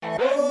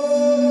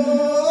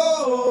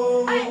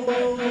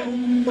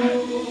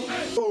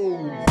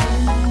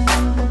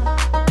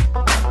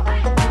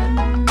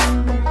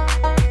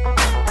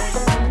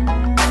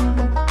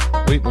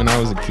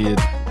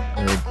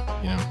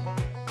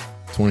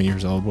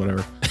old,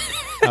 whatever.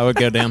 I would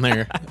go down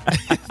there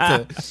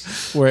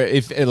where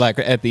if like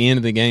at the end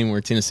of the game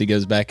where Tennessee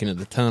goes back into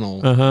the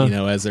tunnel,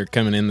 as they're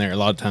coming in there, a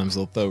lot of times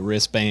they'll throw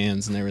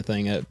wristbands and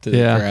everything up to the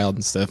crowd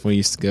and stuff. We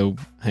used to go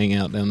hang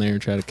out down there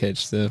and try to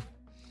catch stuff.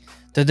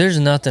 Dude, there's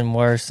nothing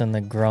worse than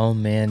the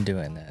grown men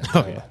doing that.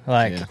 Oh,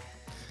 yeah.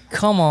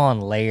 Come on,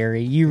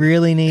 Larry. You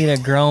really need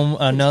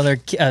another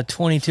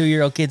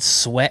 22-year-old kid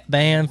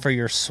sweatband for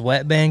your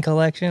sweatband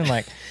collection?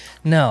 Like,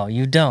 no,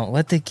 you don't.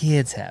 Let the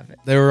kids have it.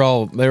 They were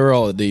all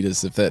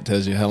Adidas, if that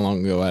tells you how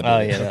long ago I did. Oh,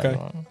 yeah. Okay.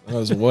 That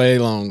was way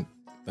long.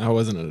 I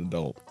wasn't an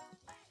adult.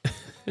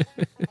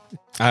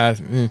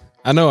 I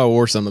know I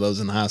wore some of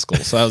those in high school,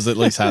 so I was at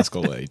least high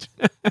school age.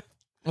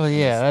 Well,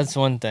 yeah, that's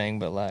one thing,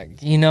 but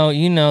like, you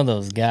know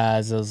those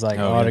guys, those like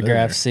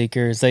autograph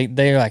seekers,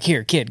 they're like,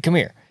 here, kid, come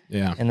here.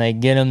 Yeah. And they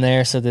get them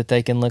there so that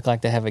they can look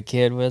like they have a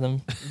kid with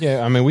them.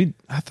 Yeah, I mean,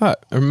 I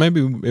thought, or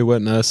maybe it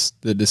wasn't us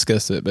that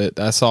discussed it, but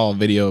I saw a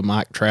video of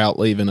Mike Trout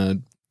leaving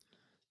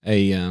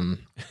a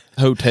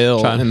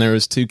hotel, and there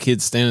was two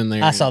kids standing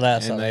there. I saw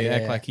that. And they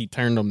act like he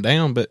turned them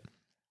down, but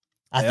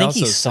I think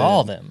he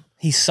saw them.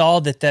 He saw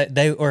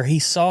he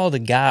saw the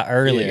guy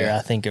earlier. Yeah.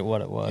 I think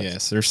what it was.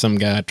 Yes, there's some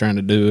guy trying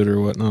to do it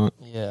or whatnot.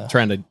 Yeah,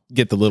 trying to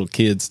get the little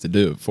kids to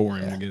do it for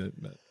him to get it.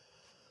 But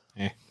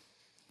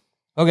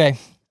okay,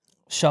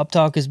 Shop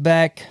Talk is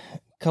back.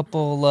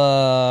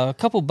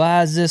 Couple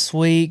buys this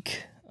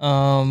week,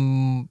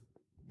 and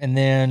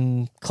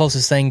then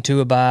closest thing to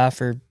a buy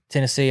for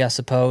Tennessee, I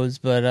suppose.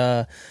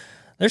 But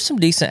there's some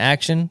decent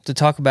action to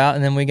talk about,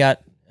 and then we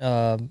got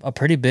a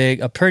pretty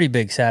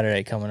big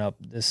Saturday coming up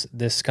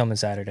this coming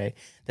Saturday.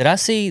 Did I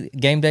see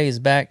Game Day is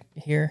back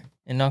here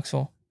in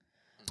Knoxville?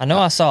 I know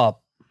I saw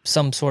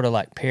some sort of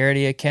like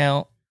parody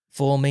account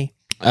fool me.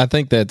 I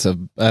think it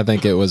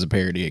was a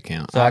parody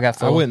account. So I got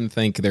fooled. I wouldn't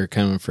think they're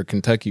coming for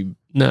Kentucky.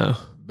 No,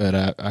 but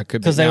I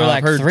could, because they were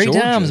like 3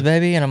 times,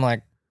 baby, and I'm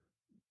like,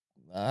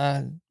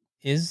 I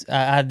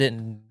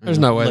didn't. There's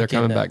no way they're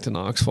coming back to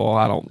Knoxville.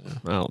 I don't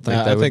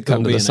think they would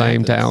come to the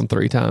same town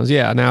 3 times.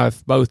 Yeah. Now,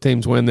 if both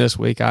teams win this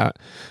week, I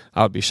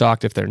would be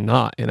shocked if they're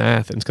not in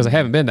Athens because they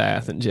haven't been to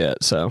Athens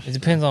yet. So it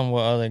depends on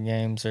what other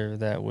games are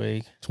that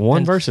week. It's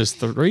 1 versus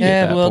 3. Yeah,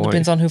 at that well, point. it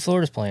depends on who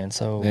Florida's playing.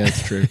 So yeah,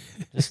 that's true.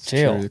 Just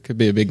chill. True. It could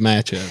be a big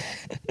matchup.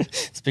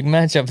 It's a big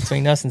matchup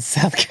between us and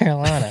South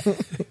Carolina.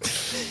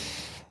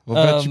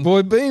 What about your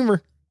boy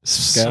Beamer?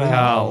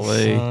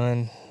 Golly.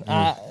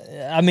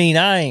 I mean,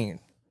 I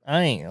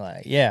ain't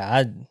like,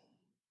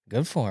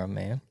 good for him,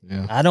 man.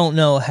 Yeah. I don't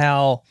know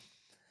how,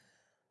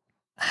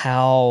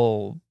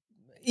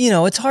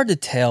 it's hard to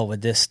tell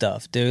with this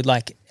stuff, dude.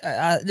 Like,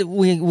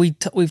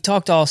 we've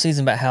talked all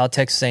season about how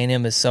Texas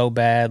A&M is so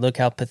bad. Look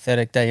how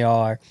pathetic they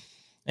are.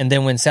 And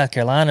then when South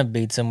Carolina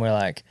beats them, we're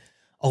like,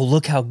 oh,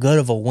 look how good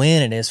of a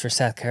win it is for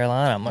South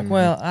Carolina. I'm like,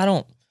 well,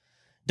 don't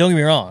get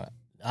me wrong.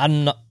 I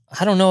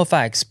don't know if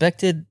I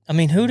expected. I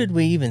mean, who did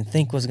we even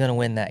think was going to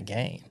win that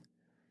game?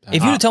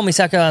 If you'd have told me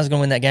South Carolina was going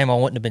to win that game, I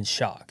wouldn't have been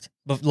shocked.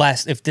 But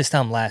this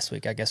time last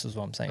week, I guess is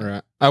what I'm saying.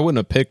 Right. I wouldn't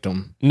have picked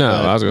them. No,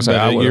 I was going to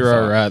say,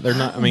 you're all right. They're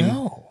not. I mean,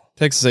 no.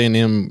 Texas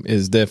A&M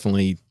is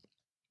definitely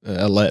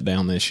a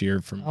letdown this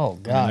year.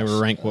 They were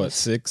ranked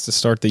 6 to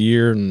start the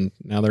year, and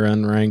now they're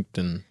unranked,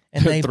 and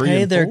they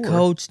pay their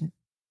coach.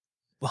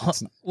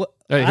 He's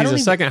the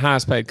second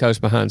highest paid coach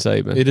behind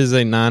Saban. It is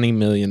a $90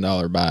 million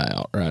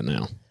buyout right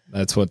now.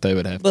 That's what they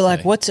would have. But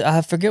to pay.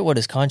 I forget what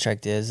his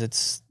contract is.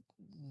 It's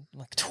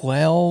like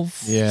 12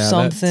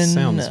 something. That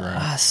sounds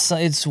right.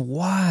 It's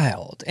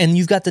wild. And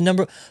you've got the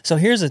number. So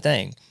here's the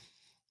thing.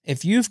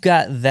 If you've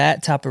got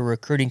that type of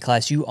recruiting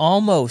class, you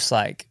almost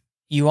make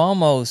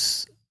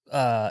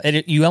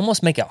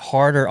it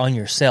harder on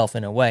yourself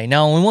in a way.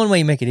 Now, in one way,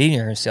 you make it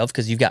easier on yourself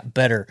because you've got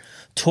better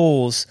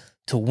tools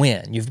to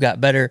win. You've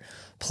got better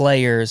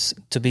players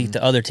to beat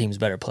the other team's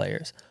better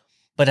players.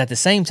 But at the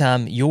same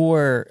time,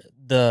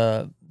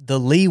 the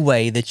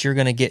leeway that you're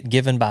going to get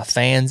given by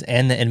fans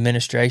and the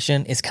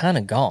administration is kind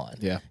of gone.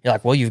 Yeah. You're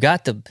like, well, you've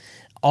got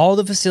all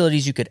the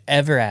facilities you could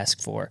ever ask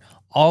for,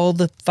 all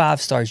the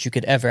 5 stars you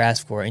could ever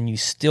ask for, and you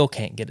still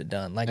can't get it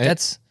done. Like,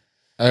 that's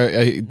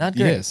not good.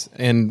 Yes.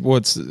 And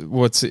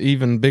what's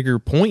even bigger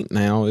point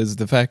now is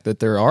the fact that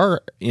there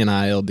are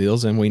NIL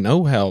deals, and we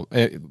know how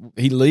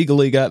he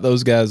legally got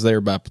those guys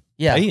there by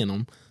paying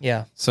them.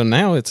 Yeah. So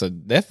now it's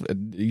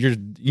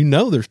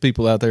there's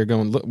people out there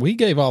going, look, we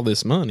gave all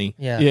this money.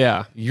 Yeah.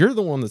 Yeah. You're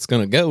the one that's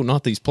going to go,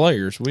 not these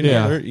players. At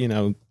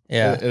a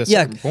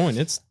certain point,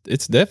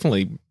 it's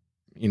definitely,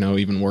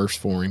 even worse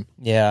for him.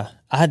 Yeah.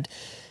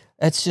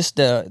 It's just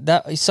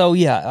that. So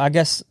yeah, I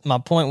guess my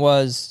point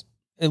was,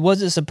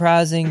 was it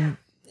surprising?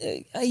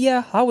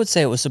 Yeah, I would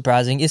say it was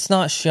surprising. It's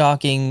not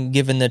shocking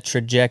given the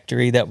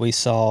trajectory that we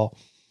saw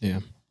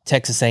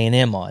Texas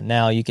A&M on.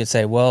 Now you could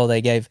say, well,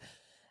 they gave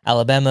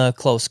Alabama a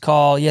close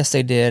call. Yes,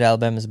 they did.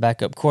 Alabama's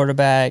backup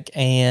quarterback,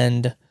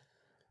 and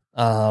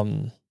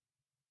I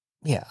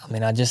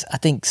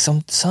think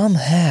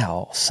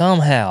somehow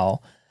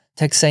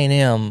Texas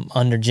A&M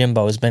under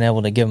Jimbo has been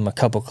able to give them a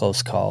couple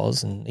close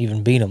calls and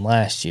even beat them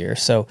last year.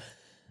 So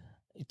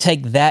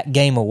take that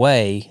game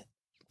away,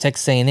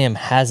 Texas A&M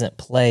hasn't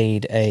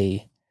played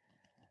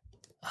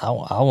I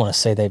want to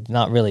say they've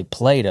not really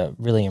played a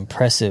really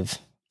impressive,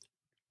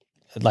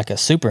 like a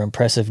super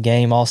impressive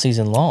game all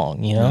season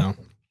long, you know? No.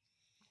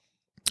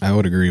 I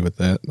would agree with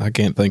that. I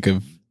can't think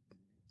of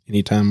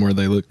any time where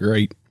they look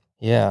great.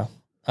 Yeah.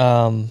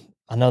 I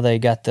know they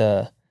got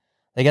the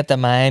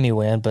Miami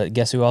win, but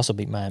guess who also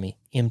beat Miami?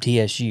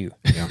 MTSU.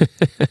 Yeah.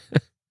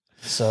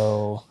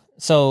 So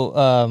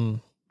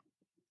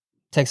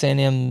Texas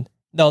A&M,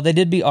 no, they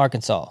did beat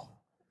Arkansas.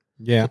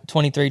 Yeah.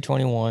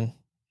 23-21.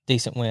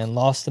 Decent win.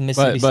 Lost to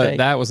Mississippi but State.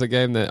 That was a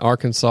game that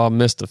Arkansas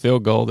missed a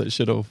field goal that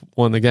should have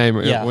won the game.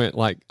 It went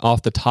like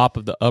off the top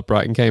of the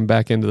upright and came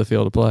back into the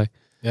field of play.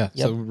 Yeah.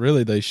 Yep. So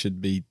really they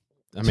should be,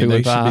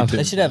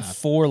 they should have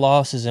 4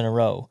 losses in a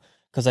row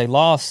because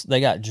they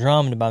got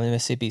drummed by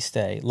Mississippi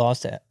State,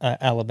 lost to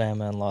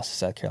Alabama, and lost to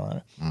South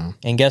Carolina. Mm.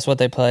 And guess what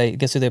they play?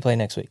 Guess who they play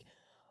next week?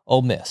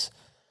 Ole Miss,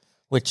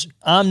 which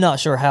I'm not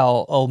sure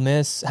how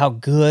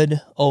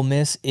good Ole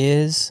Miss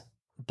is,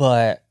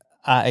 but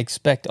I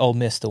expect Ole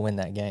Miss to win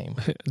that game.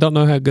 Don't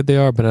know how good they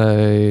are, but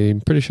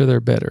I'm pretty sure they're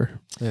better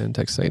than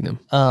Texas A&M.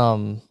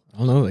 I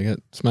don't know. They got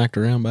smacked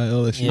around by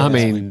LSU. Yeah. I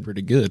mean,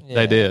 pretty good. Yeah.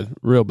 They did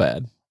real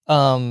bad.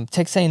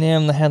 Texas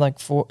A&M, they had like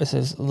this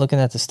is looking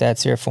at the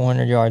stats here,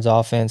 400 yards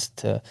offense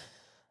to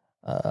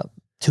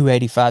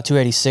 285,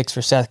 286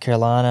 for South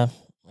Carolina.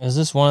 Is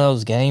this one of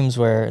those games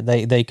where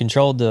they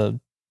controlled the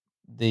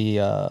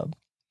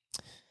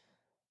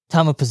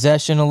time of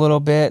possession a little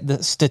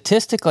bit?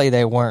 Statistically,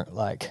 they weren't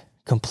like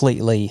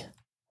completely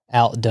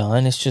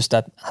outdone. It's just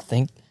I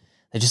think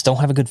they just don't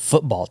have a good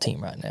football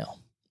team right now.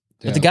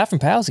 Yeah. But the guy from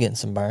Powell's getting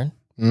some burn.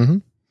 Mm-hmm.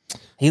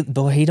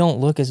 He don't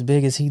look as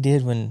big as he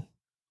did when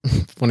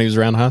he was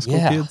around high school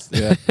kids.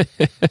 Yeah.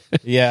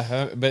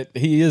 Yeah, but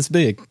he is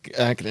big.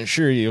 I can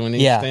assure you when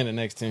he's standing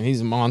next to him,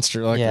 he's a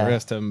monster like the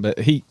rest of them. But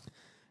he,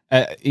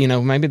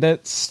 maybe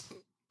that's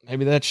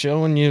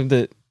showing you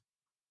that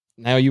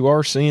now you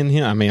are seeing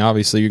him. I mean,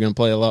 obviously you're going to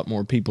play a lot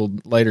more people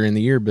later in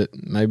the year, but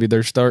maybe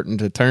they're starting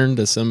to turn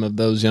to some of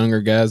those younger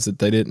guys that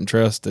they didn't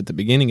trust at the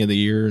beginning of the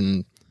year.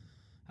 And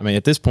I mean,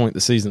 at this point, the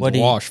season's a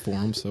wash for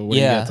them. So what do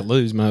you got to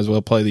lose? Might as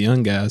well play the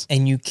young guys.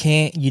 And you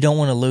don't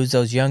want to lose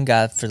those young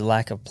guys for the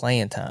lack of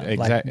playing time.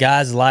 Exactly. Like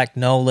guys like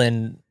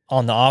Nolan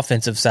on the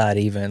offensive side,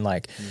 even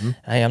like,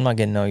 hey, I'm not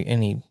getting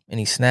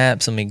any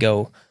snaps. Let me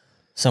go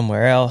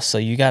somewhere else. So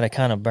you got to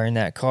kind of burn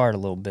that card a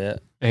little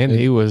bit. And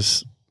he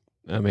was,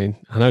 I mean,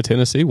 I know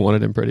Tennessee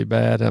wanted him pretty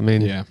bad. I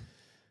mean,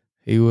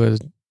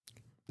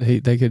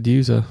 they could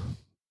use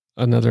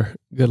another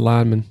good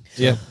lineman.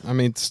 So. Yeah, I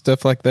mean,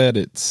 stuff like that.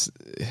 It's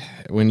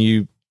when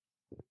you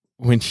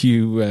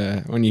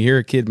hear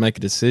a kid make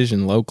a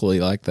decision locally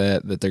like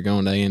that they're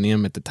going to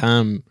A&M at the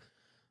time.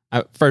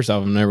 First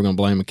off, I'm never going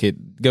to blame a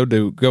kid. Go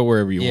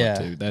wherever you want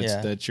to.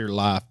 That's your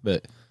life.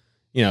 But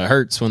it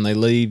hurts when they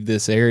leave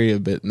this area.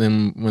 But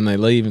then when they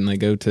leave and they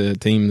go to a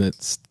team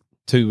that's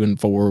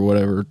 2-4 or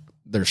whatever,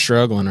 they're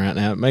struggling right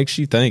now. It makes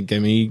you think. I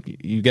mean,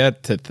 you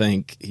got to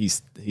think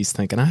he's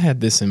thinking, I had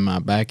this in my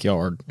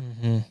backyard,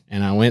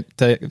 and I went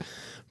to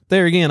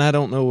there again. I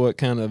don't know what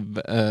kind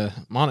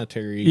of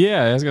monetary.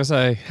 Yeah, I was gonna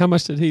say, how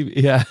much did he?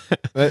 Yeah,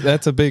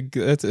 that's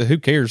who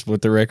cares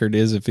what the record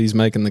is if he's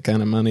making the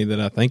kind of money that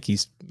I think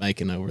he's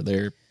making over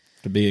there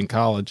to be in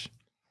college.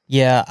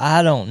 Yeah,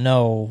 I don't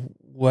know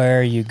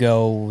where you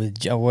go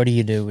with what do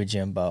you do with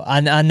Jimbo.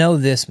 I know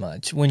this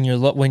much: when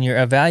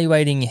you're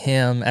evaluating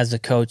him as a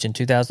coach in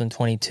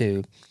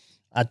 2022,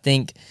 I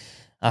think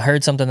I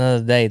heard something the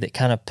other day that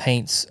kind of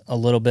paints a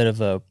little bit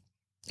of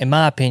in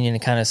my opinion, it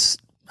kind of,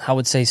 I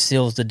would say,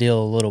 seals the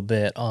deal a little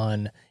bit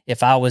on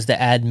if I was the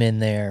admin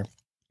there,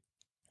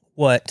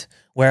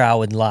 where I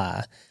would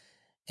lie.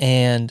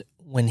 And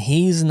when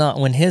his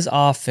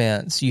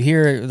offense, you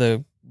hear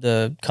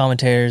the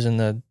commentators and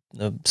the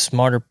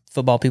smarter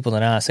football people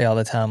than I say all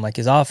the time, like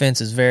his offense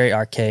is very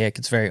archaic,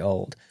 it's very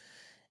old.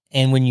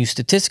 And when you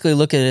statistically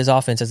look at his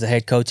offense as a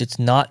head coach, it's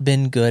not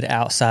been good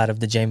outside of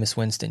the Jameis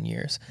Winston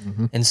years.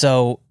 Mm-hmm. And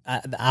so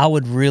I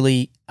would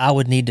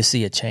need to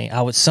see a change.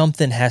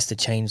 Something has to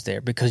change there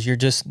because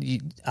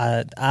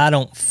I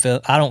don't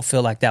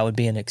feel like that would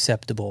be an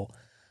acceptable.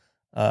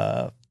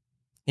 You're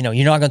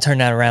not going to turn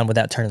that around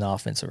without turning the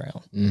offense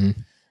around. Mm-hmm.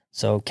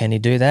 So can he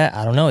do that?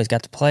 I don't know. He's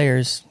got the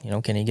players.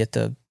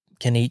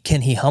 Can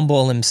he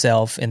humble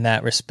himself in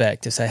that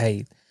respect to say,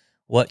 hey,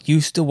 what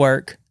used to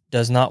work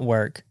does not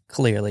work.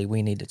 Clearly,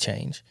 we need to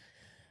change.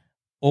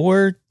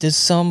 Or does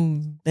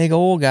some big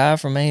old guy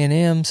from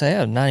A&M say,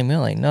 "Oh, $90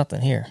 million ain't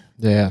nothing here"?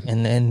 Yeah,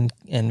 and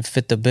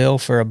fit the bill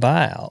for a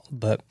buyout?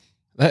 But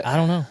I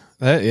don't know.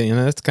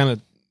 That's kind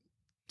of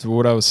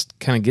what I was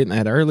kind of getting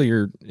at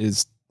earlier.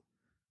 Is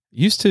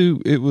used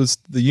to it was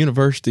the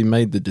university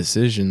made the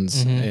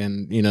decisions,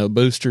 and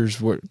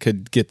boosters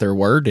could get their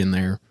word in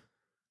there.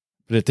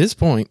 But at this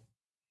point,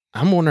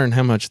 I'm wondering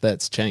how much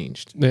that's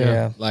changed.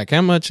 Yeah. Like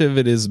how much of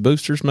it is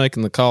boosters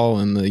making the call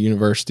and the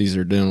universities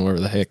are doing whatever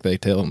the heck they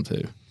tell them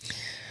to.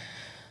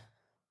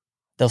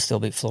 They'll still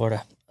beat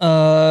Florida.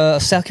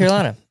 South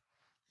Carolina.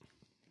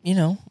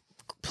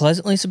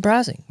 pleasantly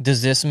surprising.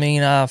 Does this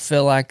mean I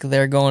feel like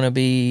they're going to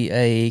be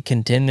a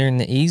contender in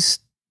the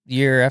East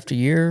year after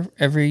year,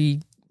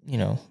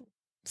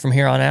 from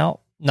here on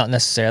out? Not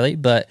necessarily,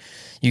 but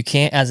you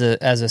can't, as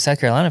a South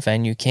Carolina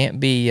fan, you can't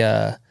be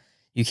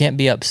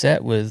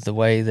upset with the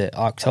way that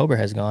October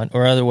has gone,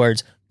 or in other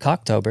words,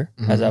 Cocktober,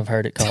 as I've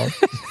heard it called.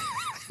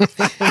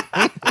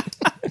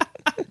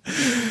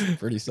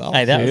 Pretty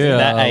solid.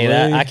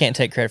 I can't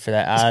take credit for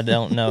that. I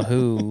don't know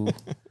who.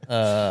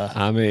 I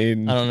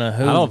don't know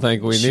who. I don't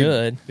think we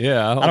should.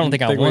 Yeah, I don't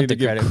think I want the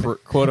credit,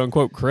 quote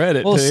unquote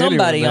credit. Well, to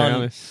somebody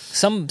on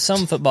some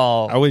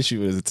football. I wish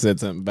you had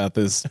said something about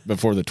this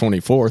before the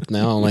 24th.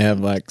 Now I only have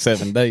like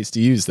 7 days to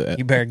use that.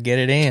 You better get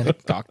it in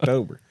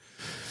October.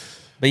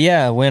 But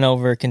yeah, went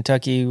over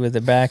Kentucky with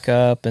the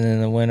backup, and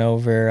then went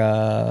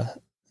over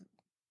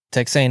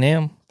Texas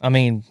A&M. I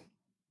mean,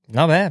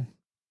 not bad.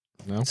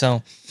 No.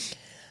 So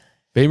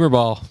Beamer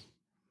ball,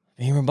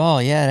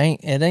 yeah,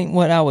 it ain't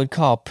what I would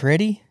call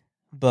pretty,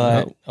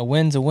 but a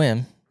win's a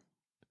win.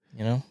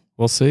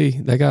 We'll see.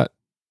 Let's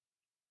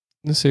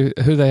see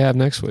who they have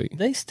next week.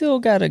 They still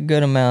got a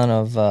good amount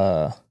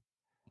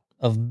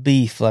of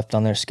beef left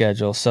on their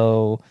schedule.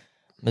 So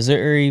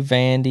Missouri,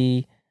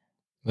 Vandy.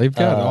 They've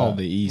got all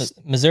the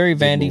East. Missouri,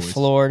 Vandy,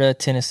 Florida,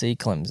 Tennessee,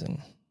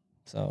 Clemson.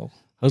 So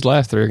those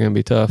last three are going to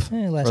be tough.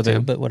 Last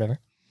two, but whatever.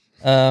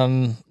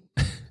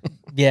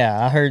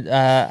 Yeah, I heard.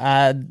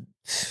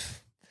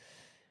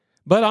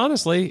 But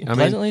honestly,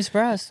 pleasantly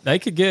surprised.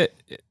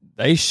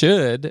 They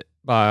should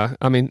by.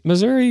 I mean,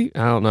 Missouri.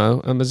 I don't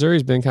know.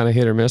 Missouri's been kind of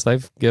hit or miss.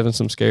 They've given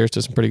some scares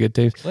to some pretty good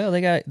teams. Well,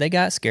 they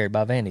got scared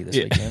by Vandy this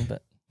weekend,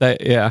 but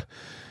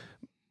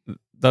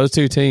those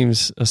two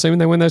teams. Assuming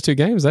they win those two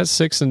games, they'll be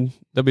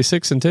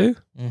 6-2.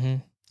 Mm-hmm.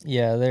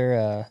 Yeah,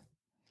 they're.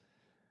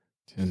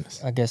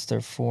 Goodness. I guess they're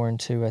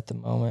 4-2 at the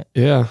moment.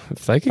 Yeah,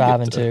 if they could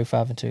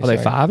 5-2. Are they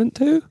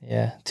 5-2?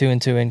 Yeah,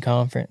 2-2 in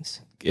conference.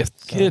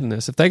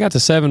 Goodness, if they got to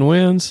 7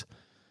 wins,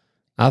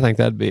 I think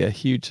that'd be a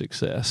huge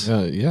success.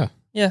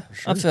 Yeah,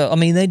 sure. I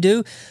mean, they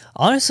do.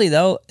 Honestly,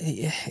 though,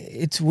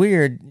 it's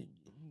weird.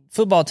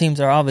 Football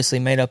teams are obviously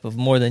made up of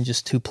more than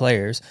just 2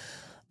 players,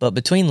 but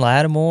between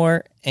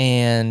Lattimore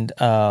and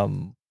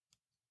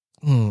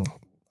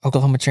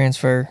Oklahoma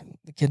transfer,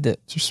 the kid that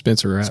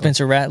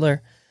Spencer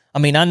Rattler. I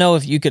mean, I know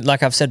if you could,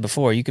 like I've said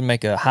before, you can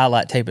make a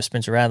highlight tape of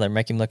Spencer Rattler and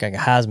make him look like a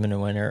Heisman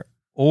winner,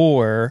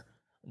 or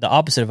the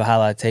opposite of a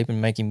highlight tape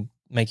and make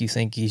you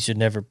think he should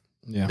never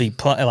be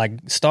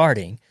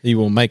starting. He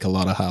will make a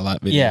lot of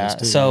highlight videos. Yeah,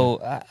 too, so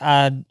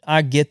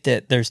I get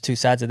that there's 2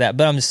 sides of that,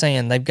 but I'm just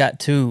saying they've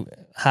got 2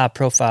 high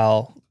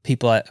profile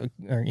people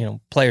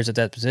players at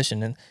that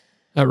position, and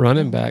that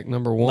running back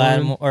number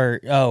 1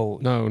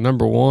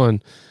 number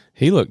 1,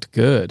 he looked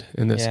good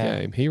in this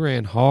game. He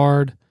ran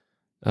hard.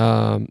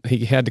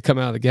 He had to come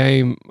out of the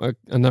game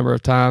a number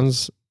of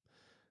times,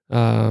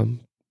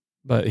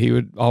 but he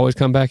would always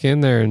come back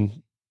in there,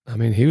 and I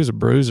mean, he was a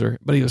bruiser,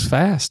 but he was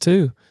fast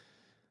too.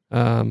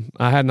 I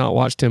had not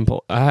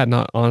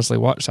honestly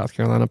watched South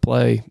Carolina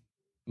play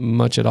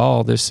much at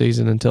all this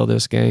season until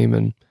this game.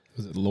 And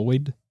was it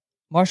Lloyd?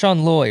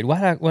 Marshawn Lloyd.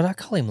 Why I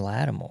call him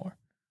Lattimore?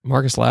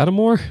 Marcus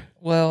Lattimore?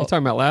 Well, you're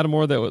talking about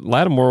Lattimore.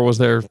 Lattimore was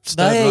their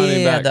stud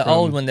running back. The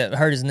old one that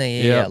hurt his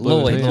knee. Yeah,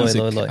 Lloyd.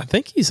 I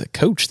think he's a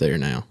coach there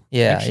now.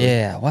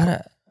 Yeah.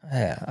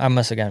 I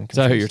must have gotten confused. Is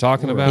that who you're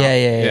talking about?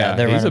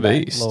 Yeah. He's a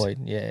beast. Lloyd.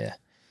 Yeah.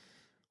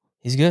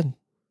 He's good.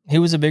 He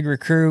was a big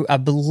recruit. I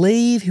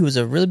believe he was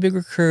a really big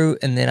recruit,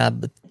 and then I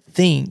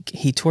think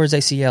he tore his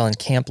ACL in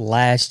camp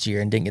last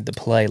year and didn't get to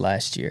play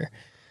last year.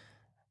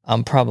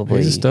 I'm probably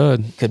he's a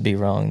stud. Could be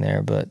wrong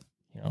there, but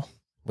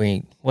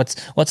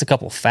what's a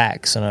couple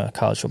facts on a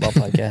college football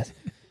podcast?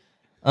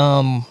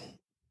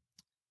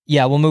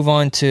 Yeah, we'll move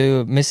on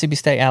to Mississippi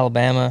State,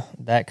 Alabama.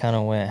 That kind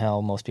of went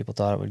how most people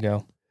thought it would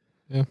go.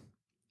 Yeah,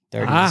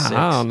 30-6. I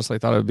honestly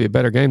thought it would be a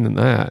better game than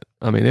that.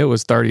 I mean, it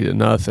was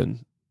 30-0.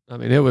 I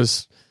mean, it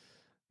was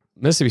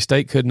Mississippi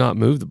State could not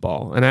move the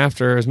ball, and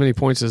after as many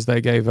points as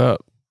they gave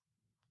up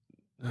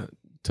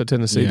to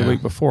Tennessee the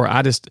week before,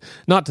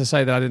 not to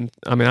say that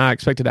I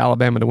expected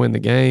Alabama to win the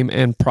game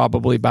and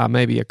probably by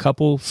maybe a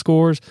couple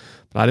scores,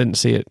 but I didn't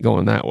see it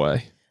going that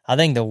way. I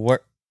think the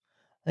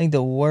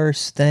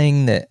worst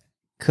thing that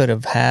could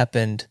have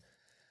happened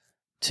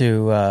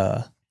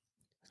to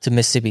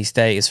Mississippi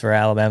State is for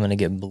Alabama to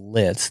get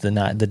blitzed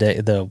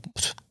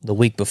the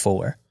week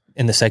before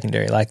in the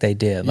secondary like they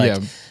did.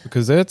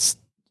 Because that's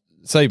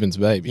Saban's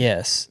baby.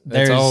 Yes.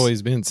 That's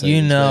always been Saban's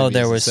baby.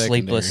 There was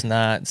sleepless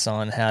nights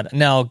on how to...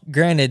 Now,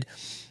 granted,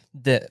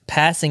 the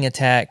passing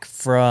attack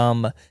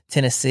from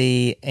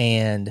Tennessee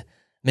and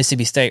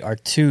Mississippi State are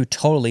 2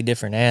 totally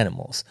different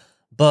animals.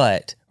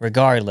 But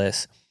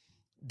regardless,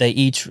 they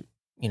each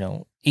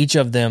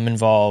of them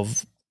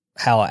involve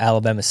how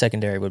Alabama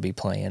secondary would be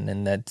playing.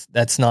 And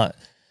that's not...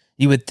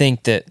 You would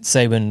think that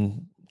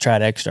Saban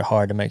tried extra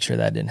hard to make sure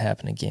that didn't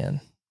happen again.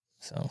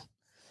 So...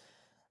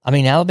 I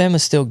mean,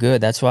 Alabama's still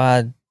good. That's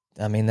why.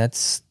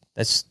 That's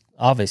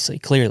obviously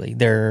clearly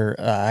they're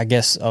I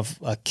guess of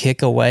a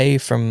kick away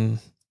from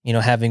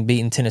having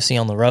beaten Tennessee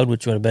on the road,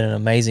 which would have been an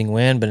amazing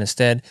win, but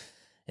instead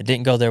it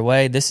didn't go their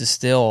way. This is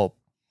still,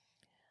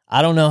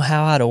 I don't know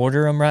how I'd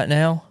order them right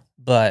now,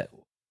 but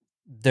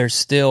there's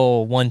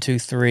still 1, 2,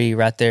 3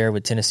 right there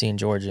with Tennessee and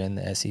Georgia in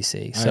the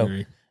SEC.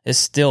 So it's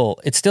still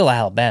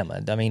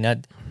Alabama. I mean,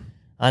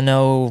 I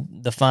know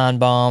the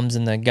Feinbaums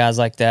and the guys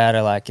like that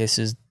are like, this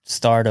is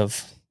start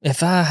of,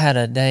 if I had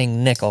a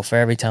dang nickel for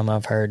every time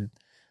I've heard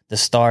the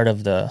start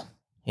of the,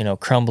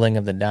 crumbling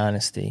of the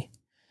dynasty.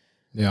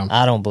 Yeah.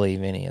 I don't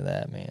believe any of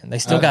that, man. They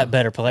still got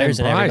better players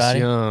than everybody.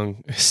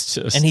 Young, it's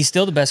just and he's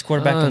still the best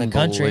quarterback in the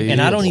country.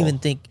 And I don't even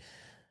think,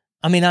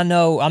 I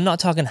know I'm not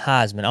talking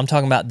Heisman. I'm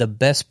talking about the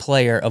best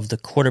player of the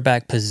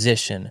quarterback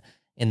position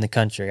in the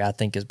country, I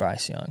think, is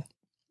Bryce Young.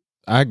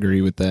 I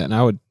agree with that.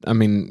 And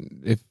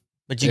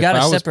but you got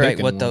to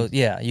separate what those,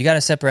 you got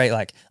to separate.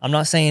 Like, I'm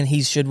not saying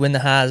he should win the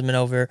Heisman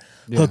over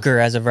Hooker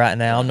as of right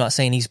now. I'm not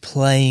saying he's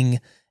playing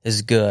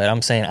as good.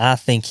 I'm saying I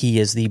think he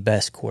is the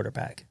best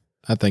quarterback.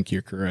 I think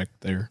you're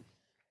correct there.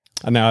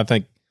 Now, I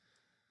think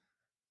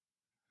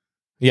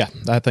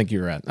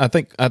you're right. I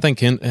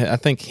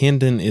think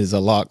Hendon is a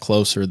lot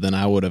closer than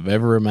I would have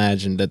ever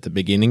imagined at the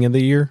beginning of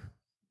the year.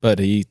 But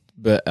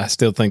I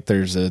still think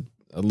there's a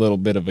little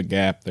bit of a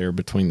gap there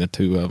between the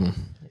two of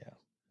them. Yeah.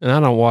 And I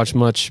don't watch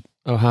much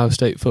Ohio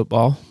State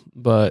football,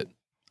 but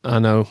I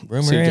know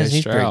rumor is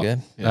he's Stroud, pretty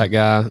good. That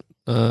guy,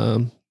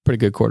 pretty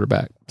good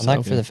quarterback. I'd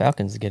like for the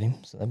Falcons to get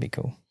him, so that'd be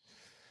cool.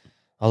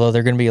 Although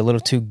they're going to be a little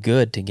too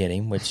good to get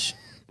him, which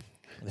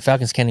the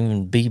Falcons can't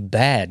even be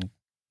bad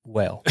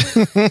well.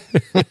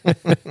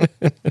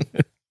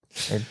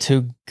 They're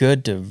too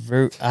good to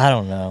root. I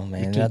don't know,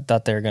 man. I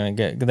thought they were going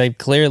to get. They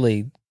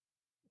clearly,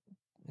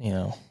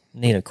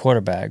 need a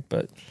quarterback,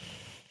 but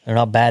they're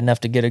not bad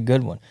enough to get a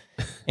good one.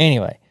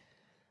 Anyway,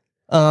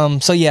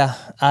 so yeah,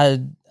 I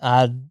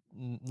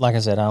like I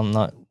said, I'm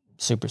not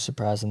super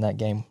surprised in that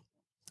game.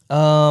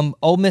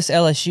 Ole Miss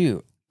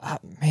LSU. I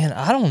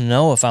don't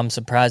know if I'm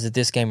surprised at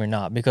this game or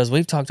not, because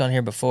we've talked on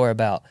here before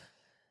about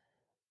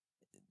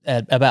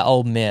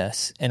Ole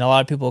Miss, and a lot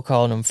of people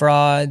called them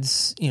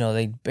frauds.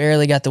 They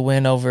barely got the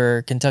win over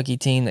a Kentucky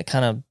team that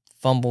kind of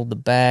fumbled the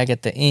bag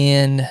at the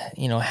end.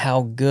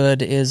 How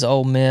good is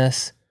Ole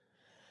Miss?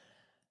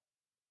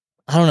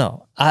 I don't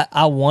know.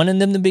 I wanted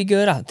them to be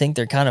good. I think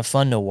they're kind of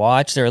fun to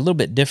watch. They're a little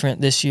bit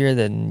different this year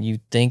than you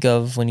think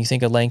of when you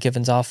think of Lane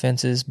Kiffin's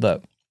offenses,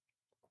 but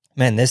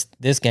man, this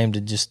game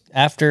did just,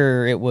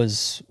 after it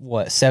was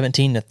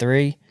 17-3.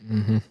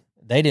 Mm-hmm.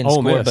 They didn't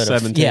score, but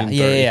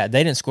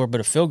they didn't score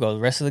but a field goal the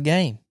rest of the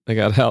game. They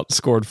got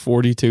outscored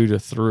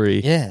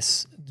 42-3.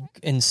 Yes,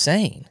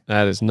 insane.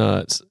 That is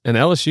nuts. And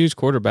LSU's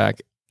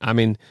quarterback,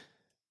 I've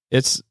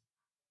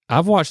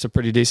watched a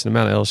pretty decent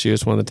amount of LSU.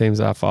 It's one of the teams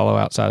that I follow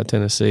outside of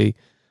Tennessee.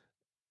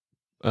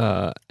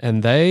 And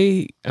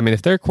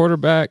if their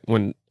quarterback,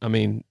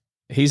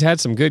 he's had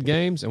some good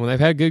games, and when they've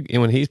had good,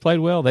 and when he's played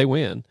well, they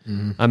win.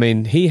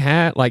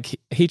 Mm-hmm.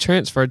 He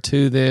transferred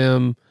to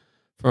them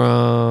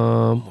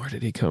from, where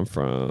did he come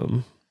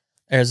from?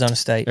 Arizona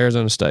State.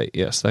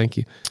 Yes, thank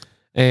you.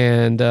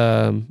 And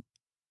I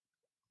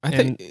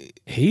think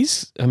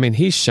he's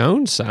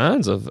shown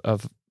signs of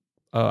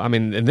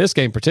in this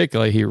game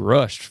particularly, he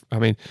rushed.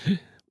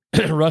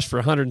 Rushed for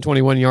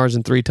 121 yards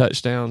and 3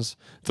 touchdowns,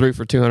 threw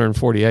for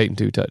 248 and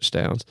 2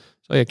 touchdowns.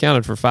 So he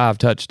accounted for 5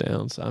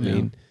 touchdowns.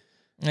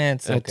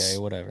 It's okay,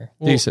 whatever.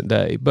 Decent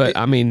day. But,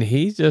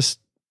 he just,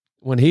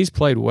 when he's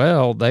played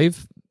well, I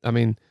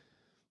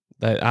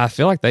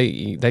feel like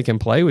they can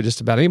play with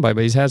just about anybody,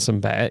 but he's had some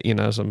bad,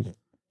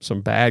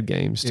 some bad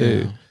games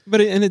too. Yeah.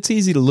 But it's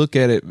easy to look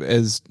at it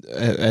as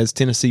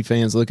Tennessee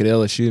fans look at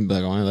LSU and be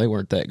like, oh, they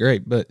weren't that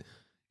great. But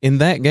in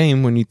that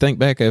game, when you think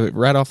back of it,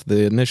 right off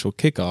the initial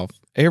kickoff,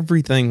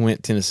 everything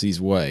went Tennessee's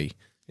way.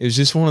 It was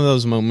just one of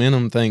those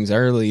momentum things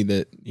early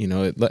that,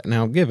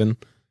 now given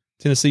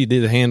Tennessee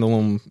did handle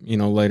them,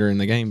 later in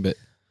the game, but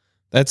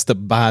that's the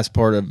bias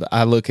part of,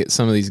 I look at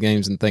some of these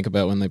games and think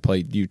about when they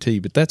played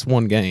UT, but that's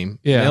one game.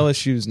 Yeah.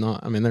 LSU's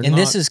not, they're not. And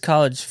this is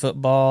college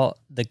football.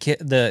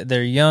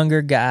 They're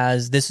younger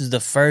guys. This is the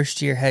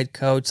first year head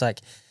coach.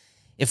 Like,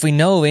 if we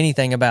know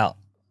anything about,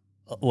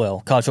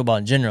 college football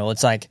in general,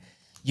 it's like,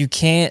 you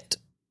can't,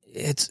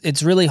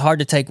 it's really hard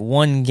to take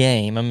one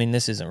game.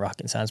 This isn't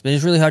rocket science, but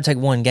it's really hard to take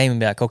one game and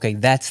be like, okay,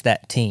 that's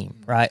that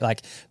team, right?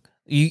 Like,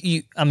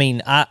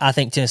 I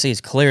think Tennessee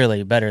is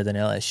clearly better than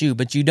LSU,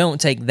 but you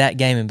don't take that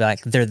game and be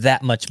like, they're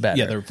that much better.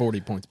 Yeah, they're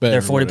 40 points better.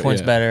 They're 40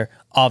 points better,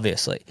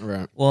 obviously.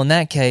 Right. Well, in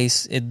that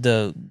case,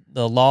 the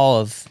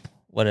law of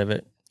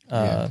whatever,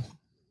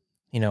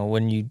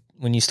 when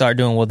you start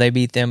doing, they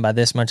beat them by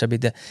this much, I beat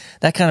them,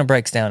 that kind of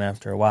breaks down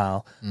after a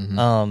while.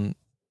 Mm-hmm.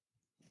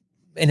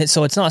 And it's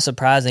not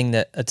surprising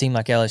that a team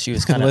like LSU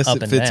is kind of up and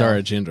down. Unless it fits our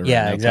agenda.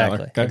 Yeah, right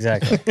now,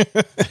 exactly.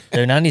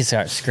 Dude, I need to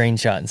start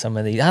screenshotting some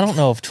of these. I don't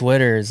know if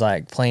Twitter is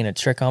like playing a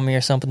trick on me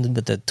or something,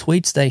 but the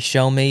tweets they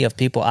show me of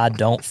people I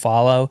don't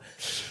follow,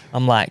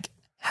 I'm like,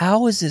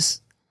 how is this?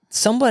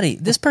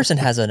 This person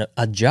has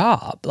a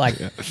job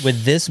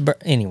with this.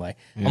 Anyway,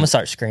 I'm gonna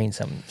start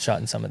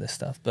screenshotting some of this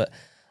stuff. But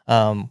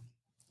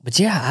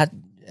yeah,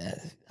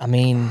 I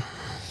mean,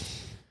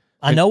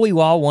 I know we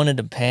all wanted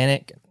to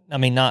panic. I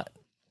mean,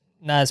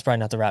 that's probably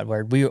not the right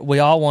word. We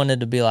all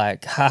wanted to be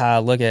like, haha,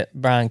 look at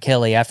Brian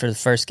Kelly after the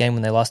first game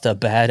when they lost to a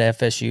bad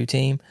FSU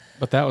team.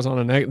 But that was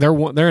on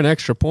they're an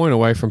extra point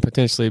away from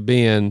potentially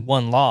being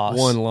one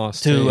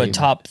loss to team. A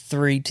top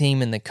 3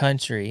 team in the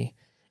country.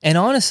 And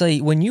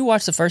honestly, when you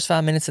watch the first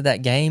 5 minutes of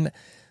that game,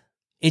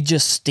 it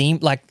just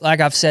steamed. Like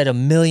I've said a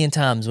million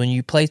times, when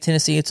you play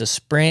Tennessee, it's a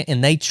sprint,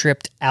 and they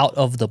tripped out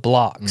of the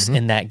blocks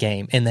in that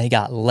game, and they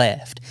got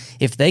left.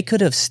 If they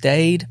could have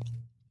stayed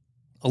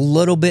a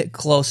little bit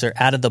closer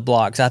out of the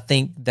blocks, I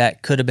think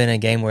that could have been a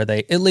game where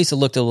they at least it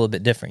looked a little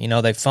bit different. You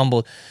know, they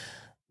fumbled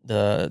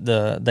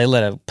they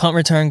let a punt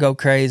return go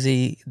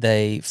crazy.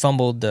 They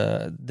fumbled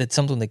did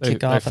something the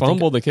kickoff. They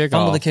fumbled the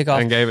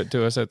kickoff and gave it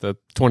to us at the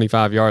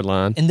 25-yard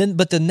line. And then,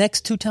 but the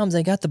next 2 times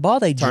they got the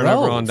ball, they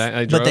drove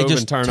but they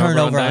just turned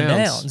over on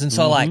downs. And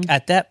so, like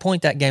at that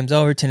point, that game's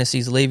over.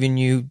 Tennessee's leaving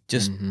you.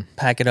 Just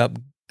pack it up,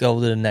 go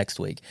to the next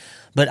week.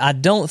 But I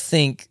don't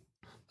think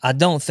that's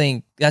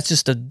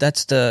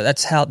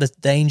how the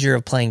danger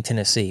of playing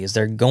Tennessee is.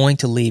 They're going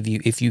to leave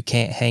you if you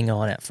can't hang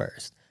on at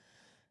first.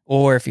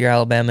 Or if you're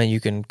Alabama,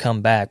 you can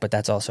come back, but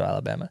that's also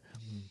Alabama.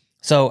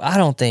 So I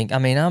don't think, I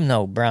mean, I'm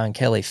no Brian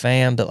Kelly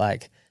fan, but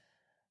like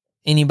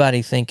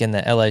anybody thinking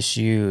that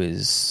LSU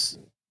is,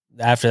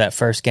 after that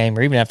first game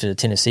or even after the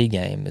Tennessee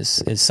game,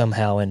 is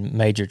somehow in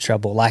major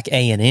trouble, like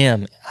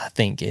A&M, I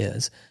think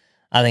is.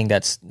 I think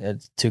that's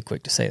too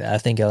quick to say that. I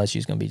think LSU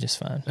is going to be just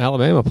fine.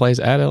 Alabama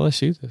plays at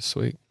LSU this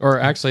week. Or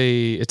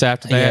actually, it's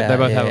after they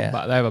both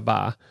have a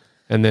bye.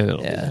 And then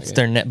it'll be it's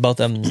their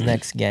both of them's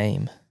next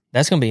game.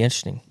 That's going to be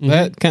interesting.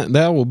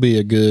 That will be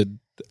a good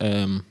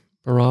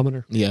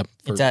barometer. Yeah,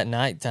 it's at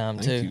nighttime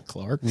too. Thank you,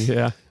 Clark.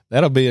 Yeah,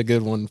 that'll be a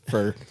good one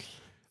for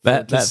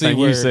that thing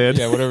you said.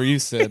 Yeah, whatever you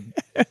said.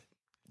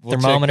 We'll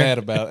thermometer. check that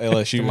about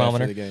LSU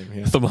Thermometer. after the game.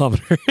 Yeah.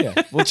 Thermometer.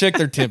 Yeah, we'll check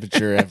their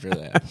temperature after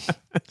that.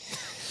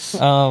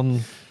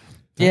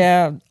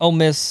 Yeah, Ole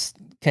Miss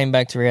came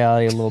back to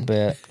reality a little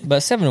bit,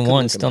 but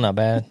 7-1 is still not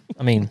bad.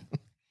 I mean,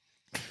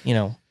 you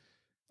know,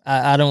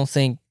 I don't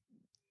think.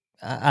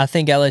 I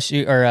think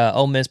LSU or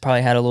Ole Miss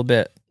probably had a little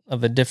bit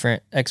of a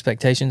different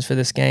expectations for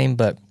this game,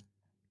 but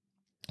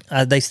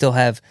they still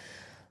have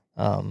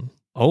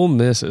Ole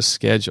Miss's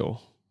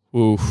schedule.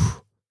 Oof.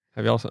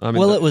 Have y'all? I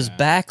mean, it was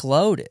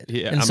backloaded,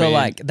 yeah, and so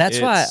like that's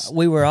why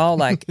we were all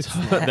like,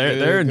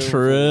 they're in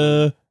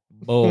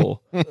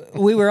trouble.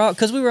 we were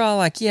all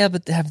like, yeah,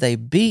 but have they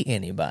beat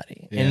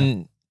anybody? Yeah.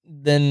 And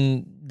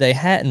then they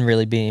hadn't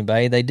really beat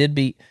anybody. They did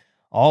beat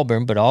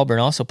Auburn, but Auburn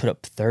also put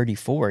up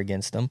 34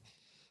 against them.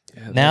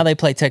 Yeah, now they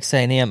play Texas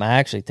A&M. I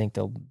actually think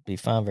they'll be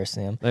fine versus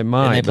them. They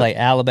might. And they play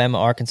Alabama,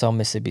 Arkansas,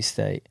 Mississippi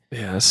State.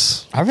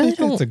 Yes, I really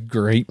think it's a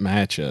great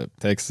matchup,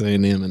 Texas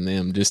A&M and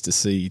them, just to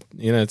see.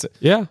 You know, it's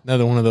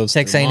another one of those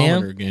Texas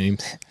A&M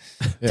games.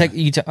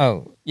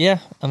 Yeah.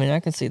 I mean, I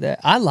can see that.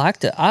 I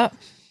liked it. I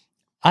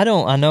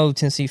know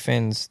Tennessee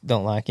fans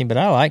don't like him, but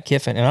I like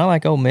Kiffin and I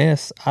like Ole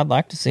Miss. I'd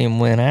like to see him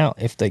win out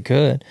if they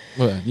could.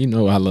 Well, you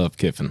know, I love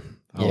Kiffin.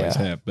 I always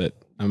have, but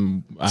I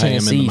am in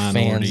Tennessee the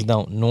minority. fans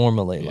don't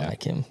normally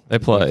like him. They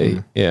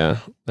play,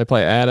 they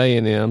play at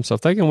A&M. So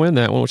if they can win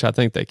that one, which I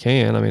think they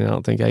can, I mean, I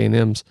don't think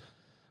A&M's.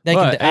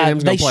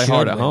 A&M's gonna play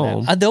hard at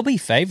home. They'll be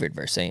favored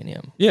versus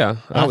A&M. Yeah,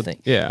 I would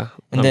think. Yeah,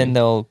 and then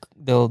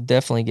they'll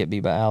definitely get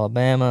beat by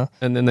Alabama,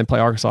 and then they play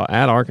Arkansas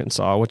at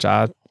Arkansas, which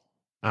I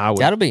would.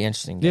 That'll be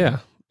interesting. Yeah,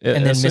 and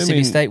then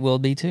Mississippi State will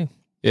be too.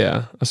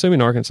 Yeah,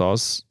 assuming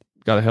Arkansas's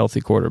got a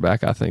healthy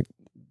quarterback, I think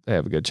they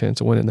have a good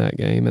chance of winning that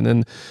game. And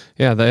then,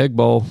 the Egg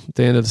Bowl at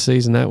the end of the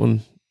season,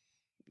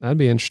 that'd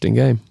be an interesting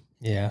game.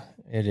 Yeah,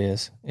 it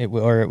is. It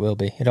will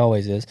be. It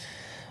always is.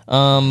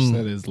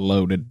 That is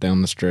loaded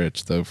down the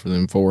stretch, though, for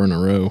them 4 in a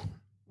row.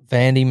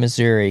 Vandy,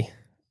 Missouri.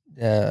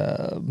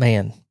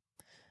 Man,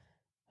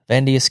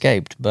 Vandy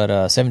escaped, but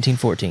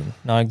 17-14.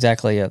 Not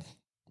exactly.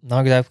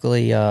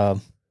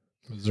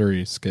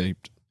 Missouri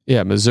escaped.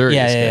 Yeah, Missouri.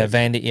 Yeah, escaped.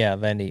 Vandy. Yeah,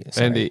 Vandy.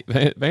 Sorry.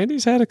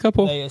 Vandy's had a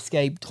couple. They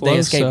escaped. Close, they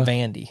escaped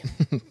Vandy.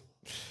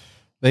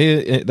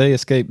 They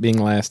escaped being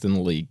last in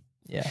the league.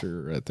 Yeah,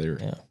 sure, right there.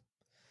 Yeah,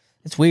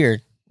 it's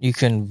weird. You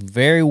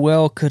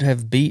could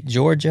have beat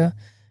Georgia.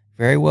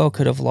 Very well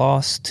could have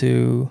lost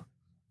to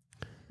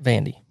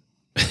Vandy.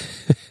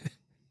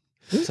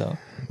 So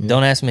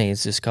don't ask me.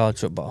 It's just college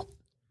football.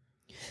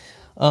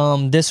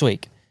 This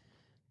week,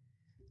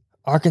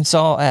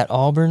 Arkansas at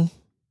Auburn.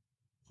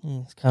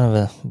 It's kind of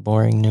a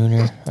boring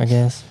nooner, I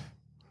guess.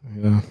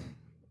 Yeah.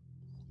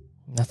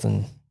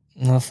 Nothing.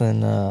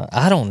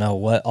 I don't know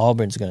what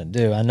Auburn's going to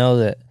do. I know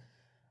that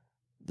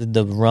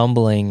the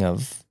rumbling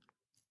of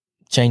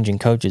changing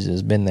coaches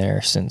has been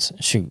there since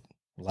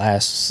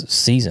last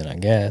season, I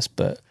guess.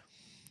 But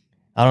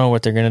I don't know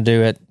what they're going to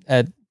do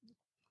at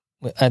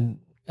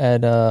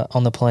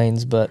on the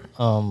Plains. But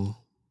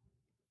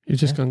you're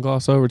just going to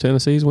gloss over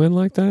Tennessee's win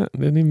like that?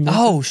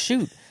 Oh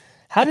shoot!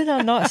 How did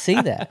I not see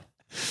that?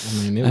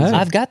 I mean,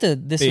 I've got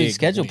this week's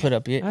schedule put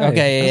up yet. Hey,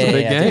 okay, that's a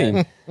big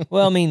game.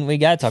 Well, I mean, we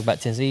got to talk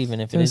about Tennessee,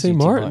 even if Tennessee it is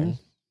Martin.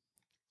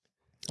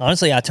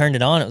 Honestly, I turned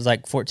it on. It was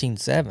like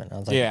 14-7. I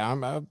was like,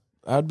 yeah,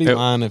 I'd be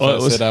lying if I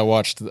said I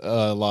watched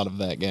a lot of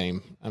that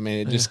game. I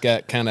mean, it just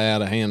got kind of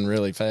out of hand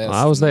really fast. Well,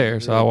 I was there,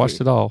 so I watched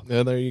it all.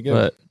 Yeah, there you go.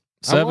 But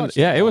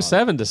it was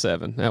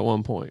 7-7 at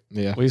one point.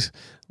 Yeah,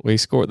 we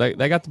scored.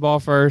 They got the ball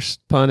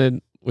first,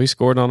 punted. We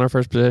scored on our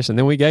first possession.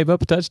 Then we gave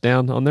up a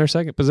touchdown on their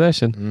second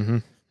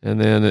possession,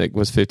 and then it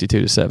was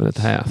 52-7 at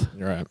the half.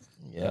 Right.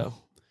 yeah.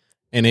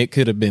 And it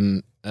could have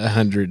been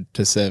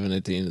 100-7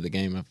 at the end of the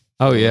game.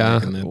 Oh yeah.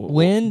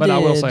 When I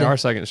will say our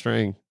second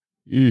string.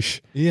 Yeesh.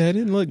 Yeah, it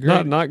didn't look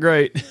great. Not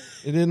great.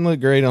 It didn't look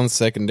great on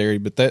secondary,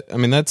 but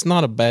that's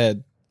not a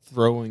bad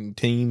throwing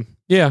team.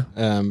 Yeah.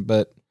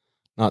 But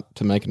not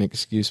to make an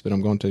excuse, but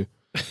I'm going to.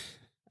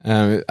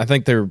 I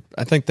think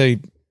they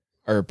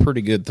are a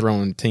pretty good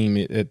throwing team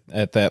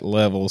at that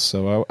level.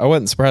 So I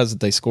wasn't surprised that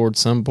they scored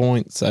some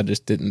points. I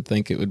just didn't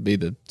think it would be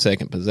the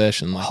second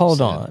possession.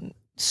 Hold on.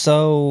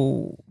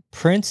 So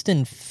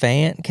Princeton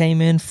Fant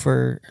came in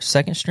for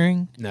second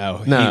string?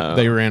 No.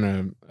 They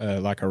ran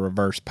a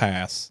reverse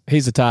pass.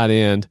 He's a tight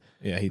end.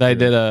 Yeah, Okay.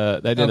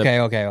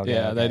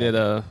 Yeah, they did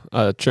a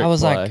trick I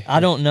was play. like, I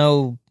don't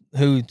know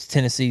who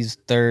Tennessee's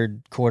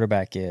third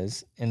quarterback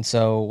is, and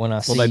so when I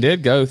see, they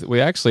did go.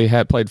 We actually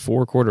had played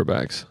 4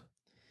 quarterbacks.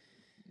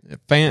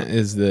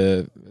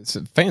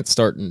 Fant's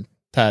starting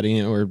tight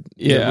end, or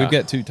we've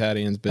got 2 tight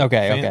ends. But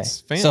okay.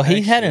 So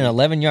he had an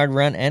 11-yard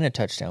run and a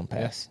touchdown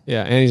pass.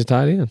 Yeah, and he's a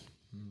tight end.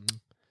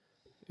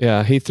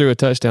 Yeah, he threw a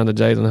touchdown to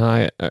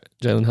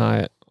Jalen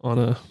Hyatt on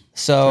a.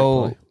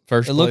 So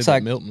first it looks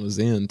like Milton was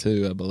in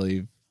too, I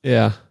believe.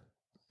 Yeah,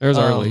 it was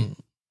early.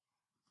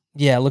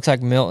 Yeah, it looks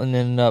like Milton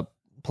ended up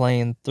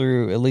playing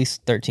through at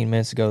least 13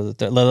 minutes ago.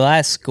 The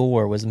last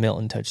score was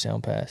Milton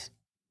touchdown pass.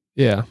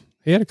 Yeah,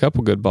 he had a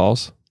couple good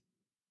balls.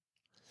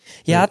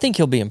 Yeah, I think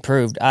he'll be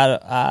improved.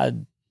 I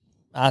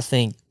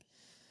think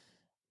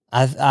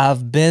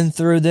I've been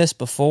through this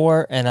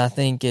before, and I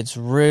think it's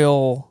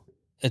real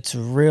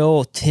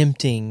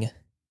tempting.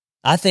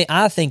 I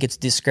think it's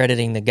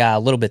discrediting the guy a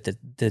little bit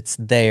that's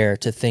there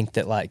to think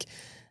that like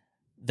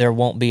there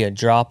won't be a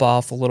drop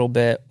off a little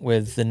bit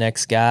with the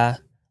next guy.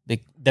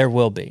 There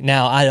will be.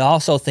 Now, I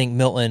also think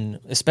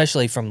Milton,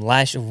 especially from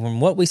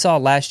what we saw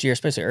last year,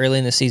 especially early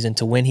in the season,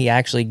 to when he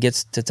actually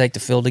gets to take the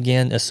field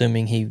again,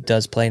 assuming he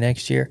does play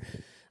next year,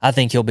 I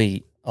think he'll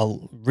be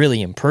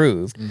really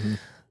improved. Mm-hmm.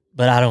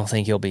 But I don't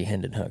think he'll be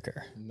Hendon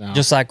Hooker. No.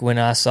 Just like when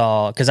I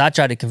saw, because I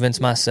tried to convince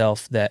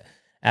myself that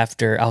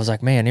after I was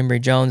like, man, Emory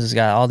Jones has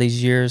got all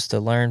these years to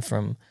learn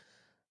from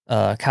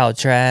Kyle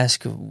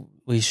Trask.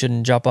 We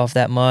shouldn't drop off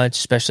that much,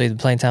 especially the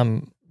playing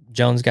time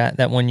Jones got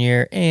that one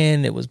year,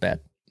 and it was bad.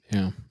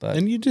 Yeah,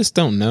 and you just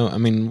don't know. I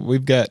mean,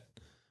 I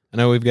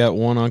know we've got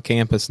one on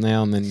campus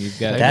now, and then you've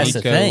got that's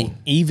Nico. The thing.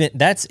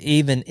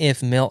 Even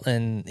if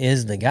Milton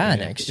is the guy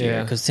next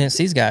year, because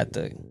Tennessee's got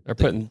they're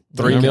putting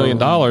 $3 million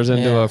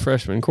into a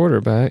freshman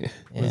quarterback.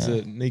 Yeah. Was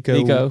it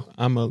Nico?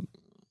 I'm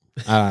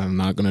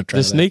not going to try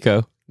just that.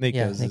 Nico.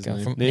 Nico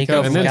from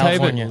and then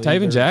California.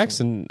 Taven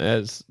Jackson,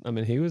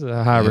 he was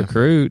a high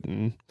recruit,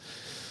 and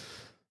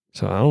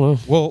so I don't know.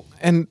 Well,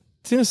 and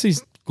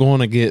Tennessee's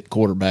going to get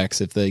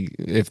quarterbacks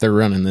if they're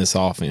running this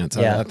offense.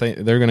 Yeah. I think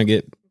they're going to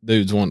get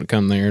dudes wanting to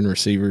come there and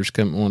receivers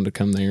wanting to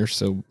come there.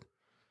 So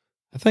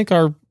I think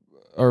our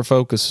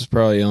focus is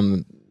probably on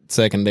the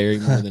secondary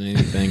more than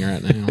anything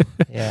right now.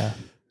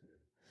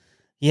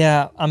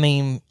 Yeah. I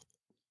mean,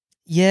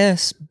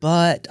 yes,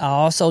 but I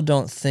also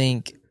don't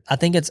think. I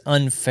think it's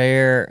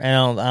unfair,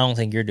 and I don't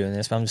think you're doing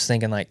this, but I'm just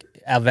thinking like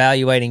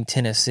evaluating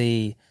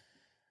Tennessee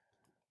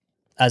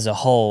as a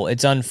whole.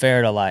 It's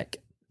unfair to like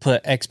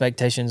put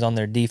expectations on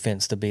their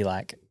defense to be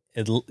like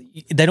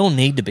they don't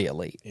need to be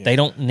elite. Yeah.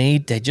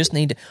 They just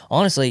need to,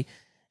 honestly,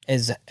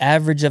 as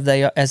average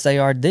as they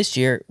are this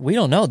year, we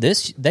don't know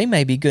this. They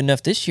may be good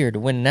enough this year to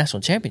win a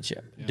national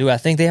championship. Yeah. Do I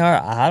think they are?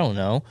 I don't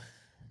know.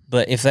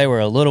 But if they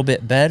were a little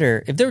bit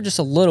better, if they were just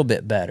a little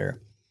bit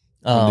better,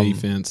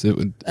 defense,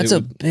 that's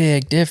a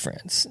big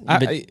difference. I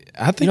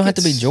think you don't have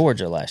to be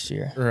Georgia last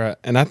year, right?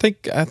 And I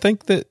think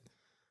that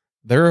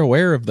they're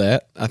aware of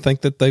that. I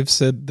think that they've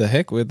said the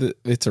heck with it.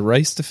 It's a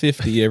race to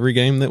 50 every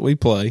game that we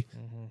play,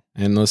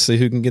 and let's see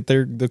who can get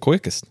there the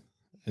quickest.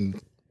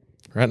 And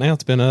right now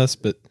it's been us,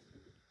 but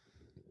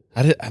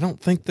I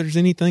don't think there's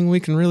anything we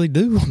can really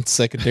do on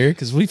secondary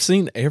because we've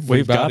seen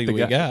everybody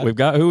we got. We've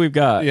got who we've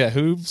got. Yeah,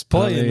 who's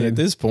playing at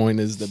this point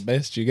is the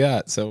best you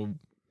got. So.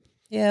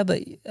 Yeah,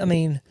 but I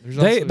mean,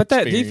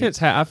 that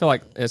defense, I feel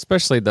like,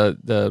 especially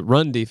the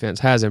run defense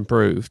has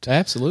improved.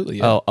 Absolutely,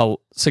 yeah.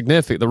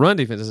 Significant. The run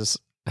defense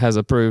has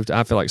improved.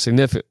 I feel like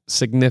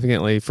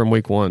significantly from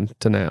week 1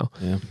 to now.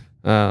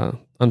 Yeah.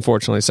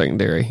 Unfortunately,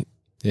 secondary.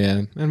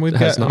 Yeah, and we've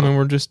got. I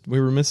mean, we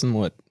were missing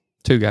what?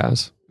 2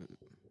 guys.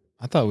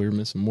 I thought we were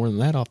missing more than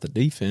that off the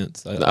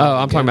defense. I'm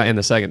talking about in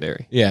the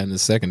secondary. Yeah, in the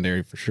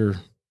secondary for sure,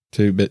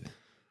 too. But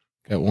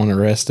got one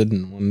arrested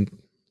and one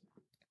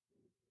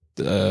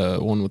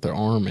with their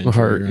arm injury.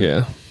 Hurt,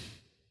 yeah.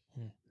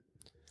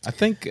 I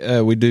think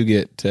we do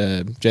get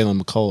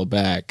Jalen McCullough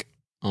back.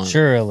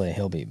 Surely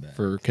he'll be back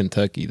for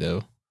Kentucky,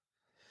 though.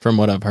 from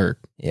what I've heard.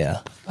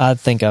 Yeah, I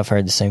think I've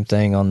heard the same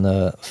thing on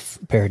the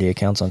parody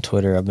accounts on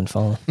Twitter I've been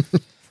following.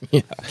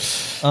 Yeah.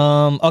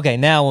 Okay,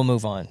 now we'll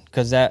move on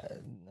because that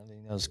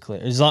was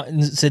clear.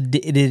 So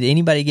did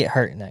anybody get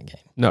hurt in that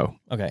game? No.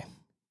 Okay,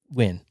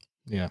 win.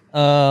 Yeah.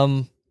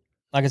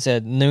 Like I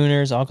said,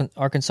 Nooners,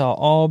 Arkansas,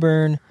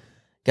 Auburn,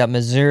 got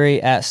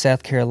Missouri at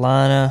South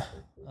Carolina,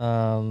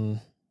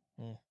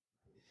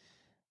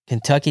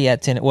 Kentucky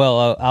at Tennessee.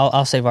 Well,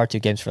 I'll save our two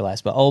games for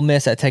last. But Ole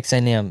Miss at Texas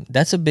A&M.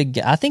 That's a big.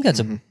 I think that's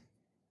a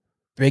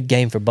big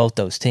game for both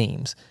those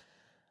teams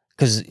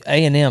because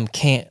A&M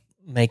can't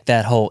make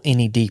that hole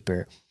any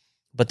deeper.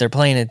 But they're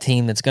playing a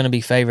team that's going to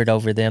be favored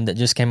over them that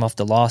just came off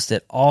the loss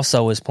that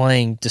also is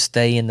playing to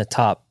stay in the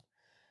top,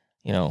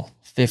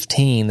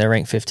 15. They're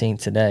ranked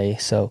 15th today.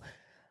 So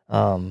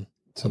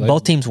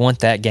both teams want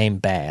that game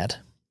bad.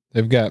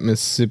 They've got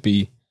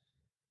Mississippi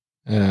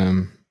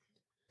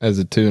as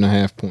a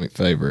 2.5 point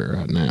favorite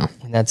right now.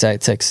 And that's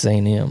at Texas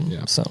A&M.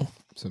 Yeah. So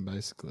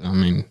basically, I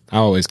mean, I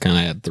always kind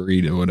of add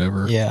 3 to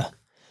whatever. Yeah.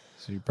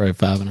 So you're probably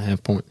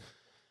 5.5 point.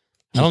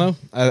 I don't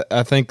know.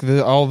 I think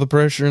all the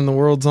pressure in the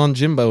world's on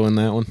Jimbo in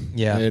that one.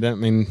 Yeah. I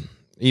mean,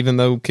 even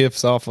though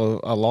Kiff's off a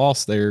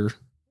loss there,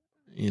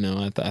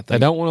 I think they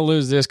don't want to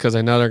lose this because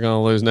they know they're going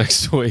to lose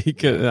next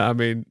week. I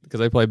mean, because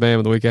they play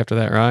Bama the week after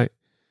that, right?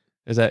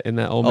 Is that in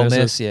that Ole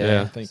Miss?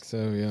 Yeah. I think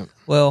so, yeah.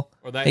 Well,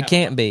 it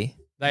can't be.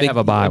 They have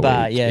a bye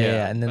week.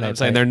 Yeah. And then I'm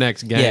saying their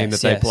next game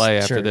they play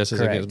after this is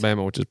correct. against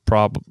Bama, which is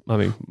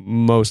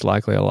most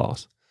likely a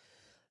loss.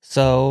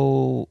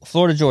 So,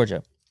 Florida,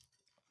 Georgia.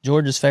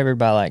 Georgia's favored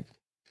by like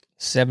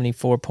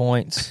 74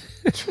 points.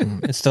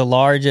 It's the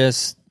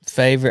largest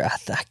favorite.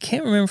 I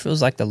can't remember if it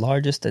was like the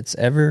largest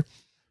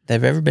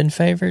they've ever been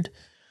favored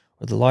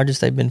or the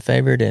largest they've been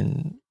favored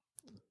in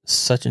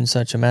such and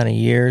such amount of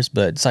years,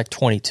 but it's like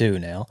 22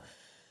 now,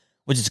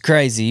 which is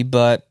crazy,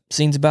 but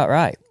seems about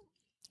right.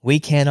 We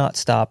cannot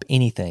stop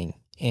anything,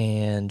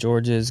 and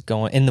Georgia's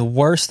going. And the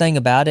worst thing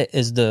about it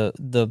is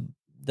the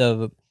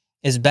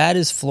as bad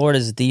as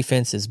Florida's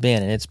defense has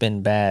been, and it's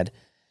been bad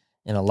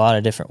in a lot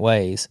of different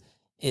ways.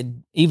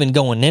 Even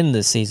going into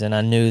the season,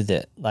 I knew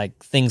that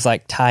like things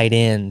like tight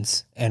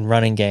ends and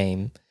running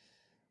game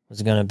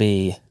was going to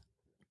be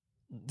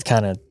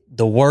kind of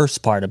the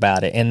worst part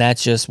about it, and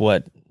that's just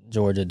what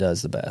Georgia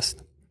does the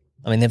best.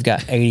 I mean, they've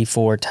got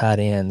 84 tight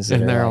ends,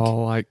 and they're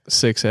all like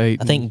 6'8".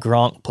 I think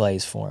Gronk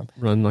plays for them.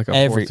 Run like a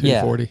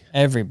 4.240.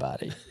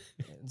 Everybody.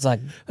 It's like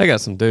they got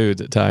some dudes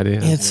at tight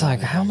end. It's like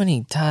how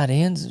many tight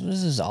ends?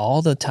 This is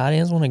all the tight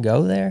ends want to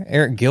go there.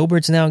 Eric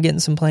Gilbert's now getting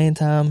some playing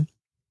time.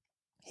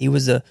 He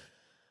was I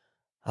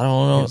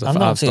don't know. He was a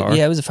 5-star.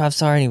 Yeah, he was a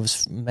 5-star, and he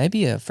was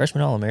maybe a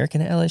freshman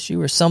All-American at LSU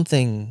or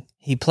something.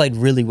 He played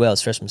really well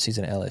his freshman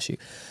season at LSU.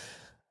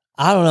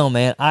 I don't know,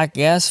 man. I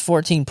guess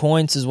 14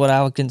 points is what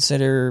I would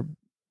consider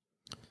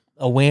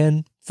a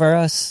win for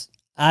us.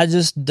 I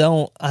just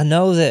don't. I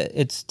know that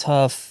it's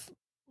tough.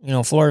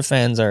 Florida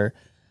fans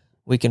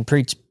we can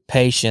preach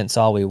patience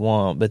all we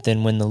want, but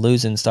then when the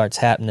losing starts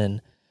happening,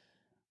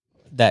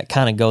 that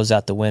kind of goes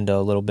out the window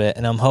a little bit.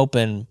 And I'm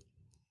hoping,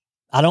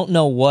 I don't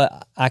know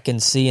what I can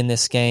see in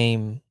this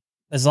game.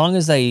 As long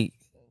as they,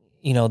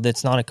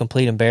 that's not a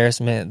complete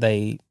embarrassment.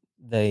 They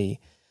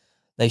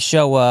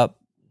show up,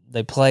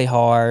 they play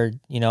hard.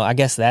 I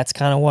guess that's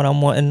kind of what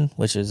I'm wanting,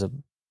 which is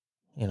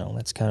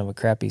that's kind of a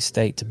crappy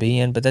state to be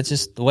in, but that's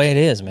just the way it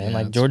is, man. Yeah,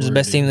 like Georgia's the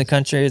best team in the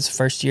country. It's the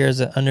first year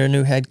under a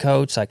new head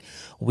coach. Like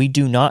we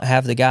do not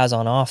have the guys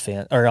on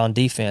offense or on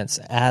defense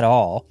at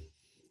all.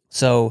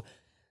 So,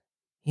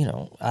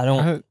 I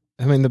don't.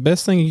 I mean, the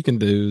best thing you can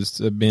do is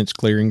a bench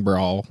clearing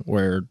brawl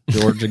where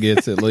Georgia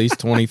gets at least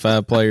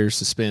 25 players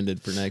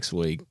suspended for next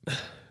week.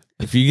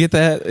 If you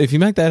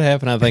make that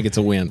happen, I think it's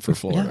a win for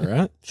Florida,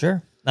 right?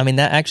 Sure. I mean,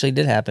 that actually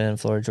did happen in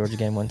Florida-Georgia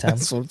game one time.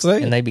 That's what I'm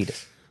saying. And they beat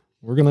it.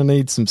 We're going to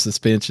need some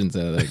suspensions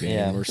out of that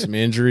game or some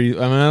injuries.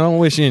 I mean, I don't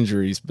wish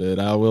injuries, but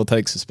I will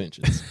take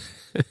suspensions.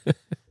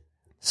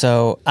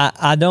 So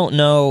I don't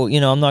know,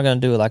 I'm not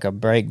going to do like a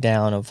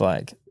breakdown of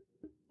like,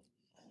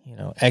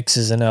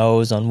 X's and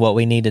O's on what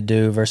we need to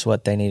do versus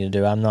what they need to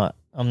do. I'm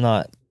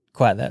not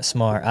quite that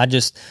smart. I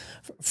just,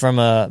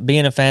 from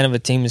being a fan of a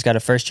team who's got a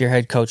first-year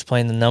head coach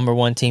playing the number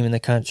one team in the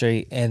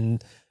country,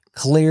 and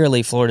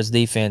clearly Florida's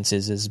defense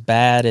is as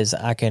bad as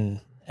I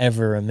can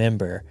ever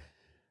remember.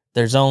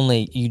 There's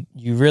only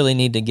you really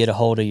need to get a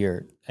hold of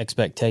your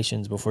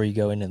expectations before you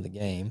go into the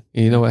game.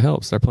 You know what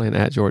helps? They're playing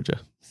at Georgia.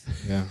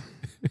 Yeah.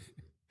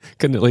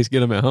 Couldn't at least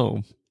get them at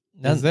home.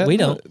 We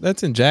don't.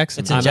 That's in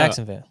Jacksonville. It's in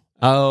Jacksonville.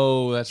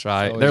 Oh, that's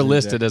right. They're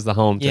listed as the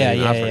home team.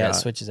 Yeah, I forgot. It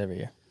switches every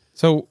year.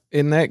 So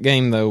in that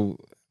game, though,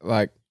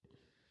 like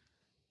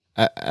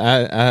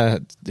I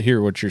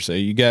hear what you're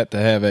saying. You got to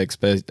have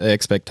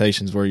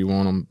expectations where you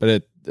want them,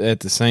 but at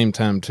the same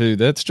time, too,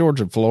 that's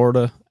Georgia,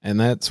 Florida,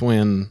 and I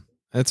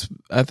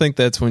think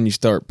that's when you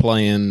start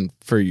playing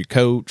for your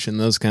coach and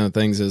those kind of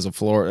things as a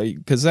Florida,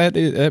 because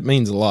that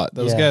means a lot.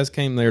 Those guys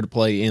came there to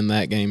play in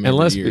that game. And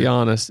let's year. be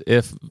honest,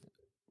 if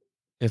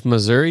if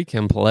Missouri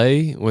can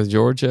play with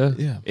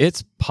Georgia,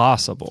 it's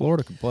possible.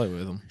 Florida can play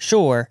with them.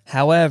 Sure.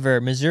 However,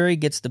 Missouri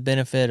gets the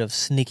benefit of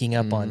sneaking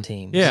up on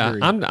teams. Yeah,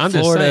 I'm just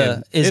saying.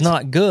 Florida is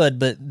not good,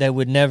 but they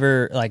would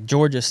never, like,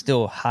 Georgia's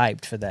still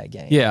hyped for that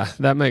game. Yeah,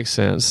 that makes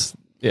sense.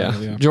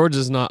 Yeah.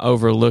 Georgia's not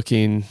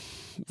overlooking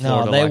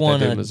Florida. No, they like want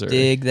they do to Missouri.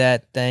 dig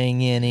that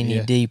thing in any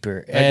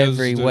deeper,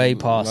 every way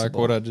possible. Like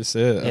what I just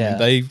said.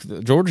 I mean,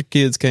 the Georgia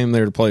kids came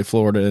there to play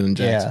Florida and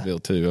Jacksonville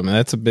too. I mean,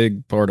 that's a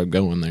big part of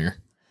going there.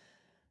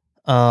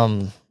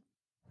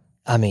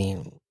 I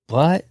mean,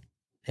 but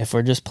if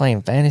we're just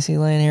playing fantasy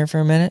land here for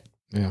a minute,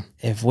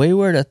 if we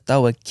were to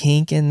throw a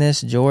kink in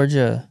this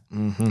Georgia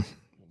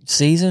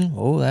season,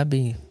 that'd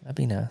be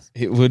nice.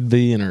 It would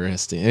be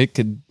interesting. It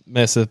could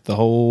mess up the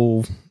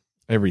whole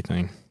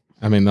everything.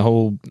 I mean, the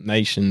whole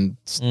nation.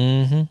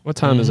 What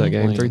time is that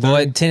game? 3:30?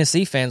 Boy,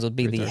 Tennessee fans would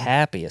be the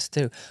happiest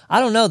too. I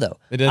don't know though.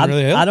 It doesn't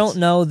really help. I don't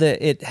know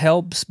that it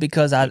helps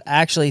because I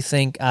actually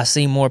think I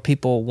see more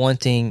people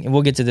wanting, and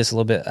we'll get to this a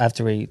little bit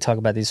after we talk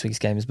about this week's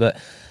games, but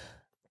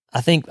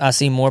I think I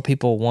see more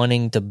people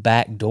wanting to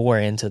backdoor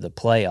into the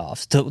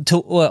playoffs,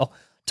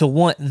 to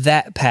want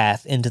that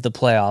path into the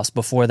playoffs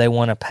before they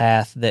want a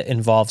path that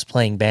involves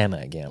playing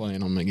Bama again.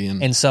 Playing them again.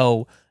 And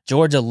so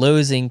Georgia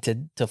losing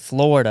to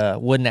Florida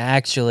wouldn't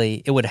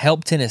actually, it would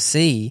help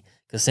Tennessee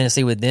because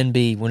Tennessee would then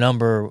be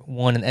number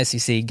one in the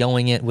SEC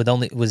going in with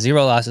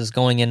 0 losses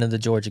going into the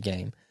Georgia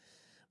game.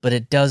 But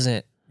it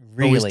doesn't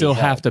really But we still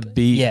help. have to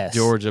beat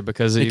Georgia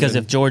because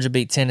if Georgia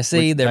beat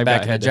Tennessee, they're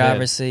back in the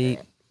driver's seat.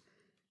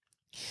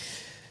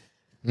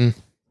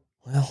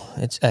 Well,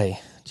 it's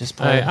just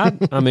play.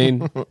 I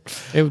mean,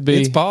 it would be.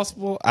 It's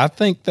possible. I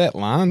think that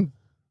line,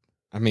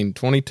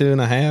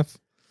 22.5.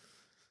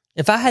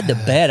 If I had to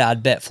bet,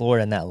 I'd bet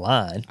Florida in that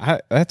line.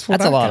 That's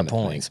a lot of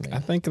points, man. I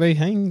think they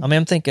hang. I mean,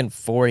 I'm thinking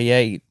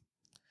 48.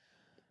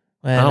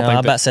 Well, I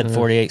about said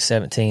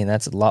 48-17.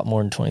 That's a lot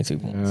more than 22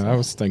 points. I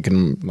was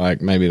thinking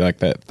maybe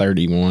that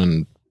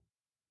 31.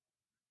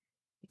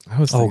 I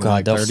was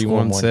thinking they'll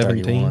score more than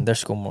 31-17. 31. They're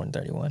scoring more than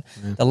 31.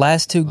 Yeah. The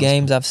last two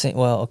games I've seen,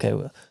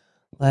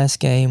 last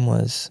game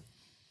was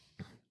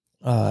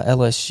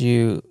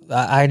LSU.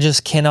 I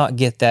just cannot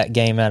get that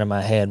game out of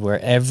my head where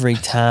every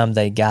time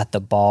they got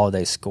the ball,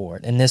 they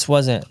scored. And this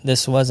wasn't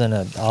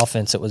an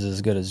offense that was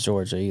as good as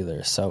Georgia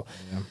either. So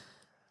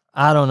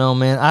I don't know,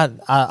 man.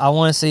 I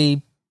want to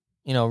see,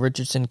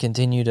 Richardson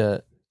continue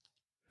to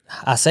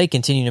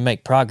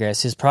make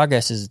progress. His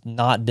progress has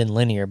not been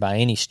linear by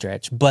any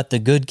stretch, but the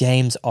good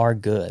games are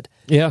good.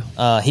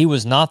 Yeah. He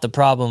was not the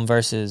problem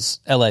versus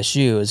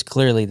LSU. It was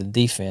clearly the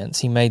defense.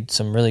 He made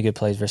some really good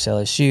plays versus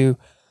LSU.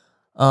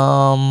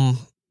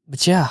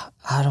 But yeah,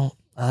 I don't,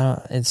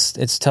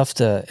 it's tough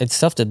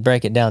to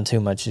break it down too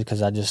much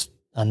because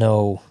I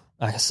know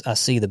I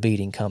see the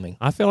beating coming.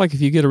 I feel like if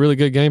you get a really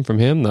good game from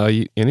him though,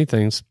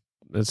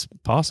 it's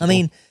possible. I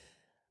mean,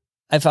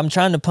 if I'm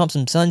trying to pump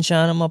some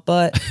sunshine on my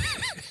butt,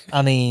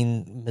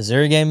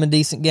 Missouri game a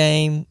decent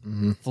game.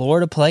 Mm-hmm.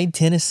 Florida played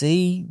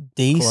Tennessee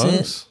decent.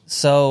 Close.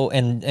 So,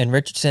 and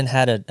Richardson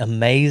had an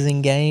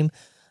amazing game.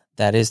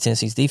 That is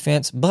Tennessee's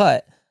defense,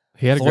 but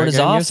he had a Florida's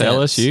great game offense,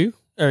 against LSU.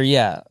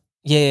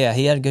 Yeah.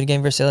 He had a good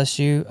game versus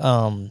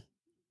LSU.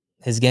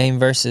 His game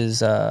versus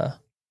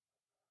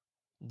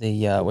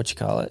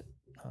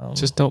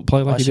just don't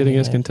play like he did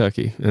against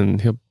Kentucky,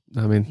 and he'll.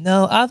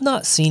 No, I've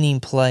not seen him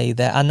play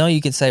that. I know you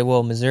could say,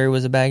 well, Missouri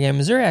was a bad game.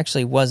 Missouri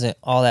actually wasn't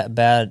all that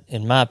bad,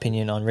 in my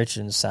opinion, on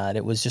Richardson's side.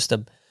 It was just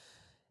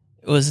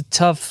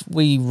tough.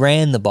 We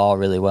ran the ball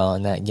really well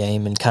in that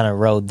game and kind of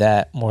rode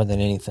that more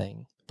than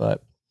anything.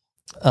 But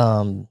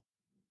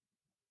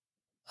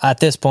at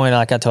this point,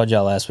 like I told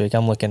y'all last week,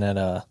 I'm looking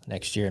at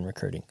next year in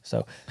recruiting.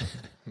 So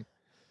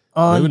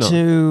on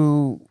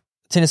to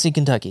Tennessee,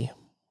 Kentucky.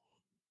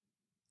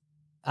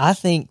 I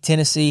think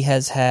Tennessee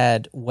has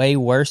had way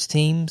worse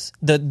teams.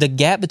 The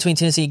gap between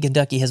Tennessee and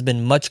Kentucky has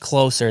been much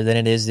closer than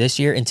it is this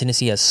year, and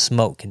Tennessee has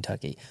smoked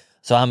Kentucky.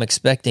 So I'm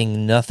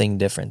expecting nothing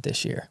different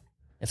this year,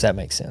 if that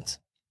makes sense.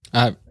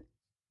 I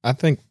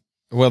think,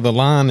 the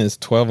line is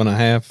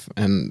 12.5,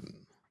 and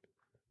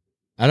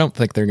I don't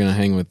think they're going to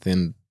hang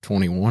within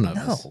 21 of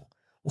us. No.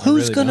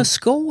 Who's going to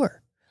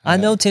score? I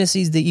know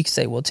Tennessee's you can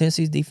say,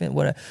 Tennessee's defense,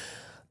 whatever.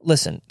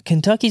 Listen,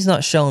 Kentucky's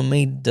not showing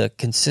me the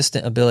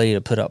consistent ability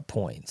to put up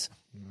points.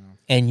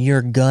 And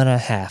you're going to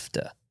have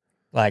to.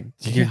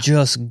 You're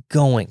just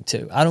going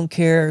to. I don't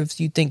care if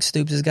you think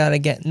Stoops has got to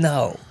get.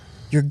 No.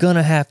 You're going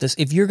to have to.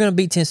 If you're going to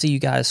beat Tennessee, you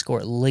got to score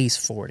at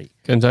least 40.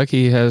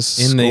 Kentucky has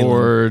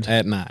scored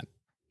at night.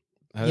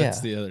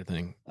 That's the other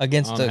thing.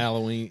 Against on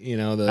Halloween,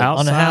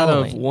 outside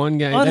of one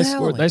game,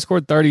 they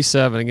scored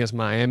 37 against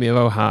Miami of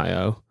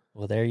Ohio.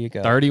 Well, there you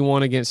go.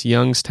 31 against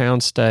Youngstown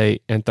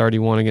State and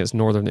 31 against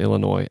Northern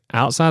Illinois.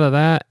 Outside of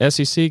that,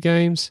 SEC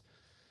games,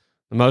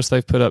 the most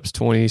they've put up is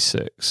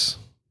 26.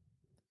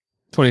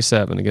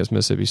 27 against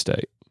Mississippi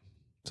State.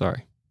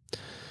 Sorry.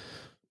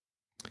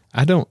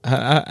 I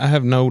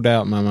have no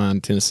doubt in my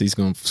mind Tennessee's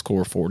going to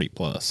score 40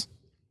 plus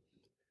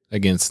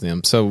against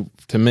them. So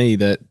to me,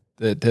 that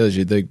tells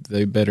you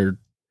they better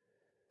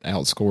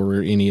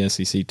outscore any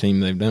SEC team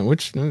they've done,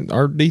 which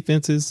our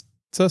defense is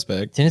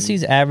suspect.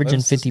 Tennessee's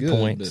averaging 50 good,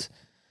 points.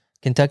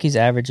 Kentucky's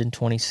averaging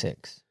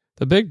 26.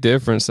 The big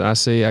difference I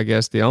see, I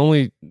guess,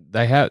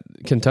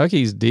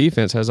 Kentucky's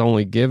defense has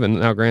only given,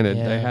 now granted,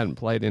 they hadn't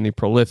played any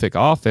prolific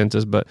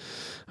offenses, but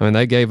I mean,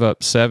 they gave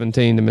up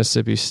 17 to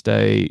Mississippi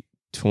State,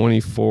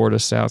 24 to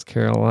South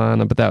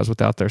Carolina, but that was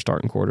without their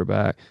starting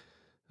quarterback.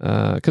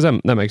 Because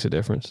that makes a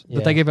difference. Yeah.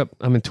 But they gave up,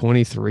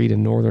 23 to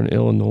Northern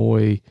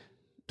Illinois,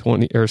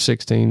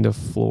 16 to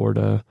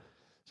Florida.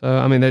 So,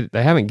 I mean,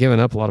 they haven't given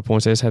up a lot of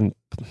points. They just hadn't,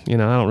 I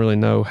don't really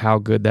know how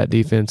good that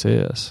defense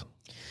is.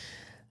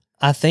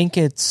 I think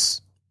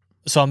if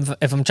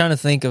I'm trying to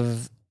think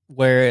of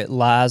where it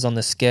lies on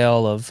the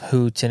scale of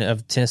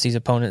of Tennessee's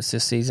opponents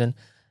this season,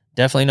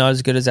 definitely not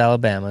as good as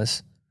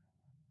Alabama's.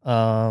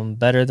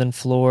 Better than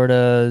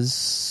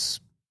Florida's.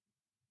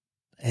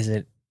 Is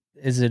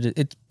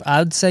it?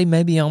 I'd say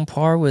maybe on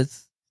par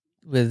with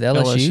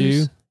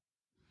LSU.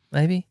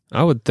 Maybe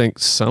I would think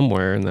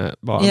somewhere in that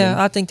bottom.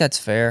 Yeah, I think that's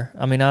fair.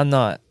 I mean, I'm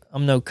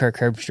no Kirk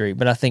Herbstreit,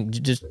 but I think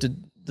just the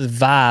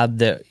vibe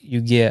that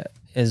you get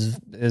is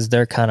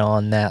they're kind of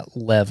on that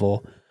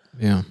level.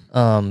 Yeah.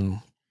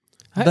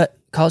 But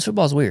college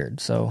football is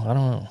weird, so I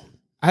don't know.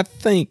 I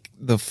think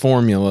the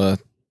formula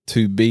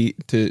to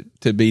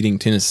beating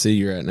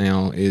Tennessee right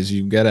now is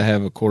you've got to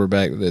have a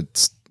quarterback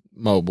that's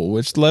mobile,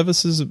 which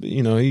Levis is.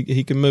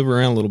 He can move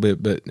around a little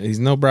bit, but he's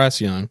no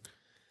Bryce Young.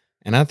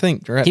 And I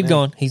think keep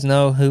going. He's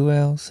no who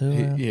else?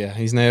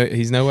 He's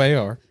no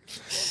AR.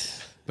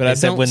 But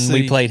except when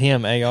we played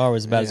him, AR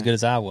was about as good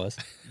as I was.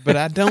 But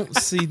I don't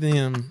see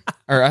them,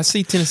 or I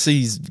see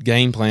Tennessee's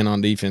game plan on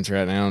defense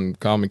right now, and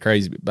call me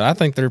crazy, but I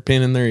think they're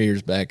pinning their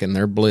ears back and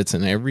they're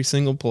blitzing every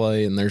single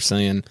play, and they're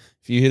saying,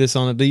 if you hit us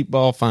on a deep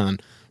ball, fine,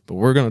 but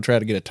we're going to try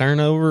to get a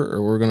turnover,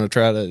 or we're going to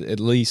try to at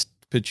least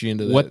put you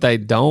into that. What they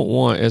don't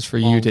want is for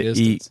you to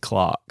eat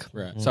clock.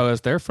 Right. So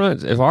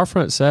if our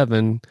front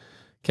seven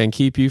can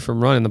keep you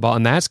from running the ball,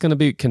 and that's going to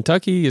be,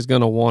 Kentucky is going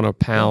to want to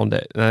pound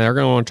it, and they're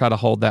going to want to try to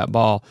hold that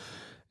ball.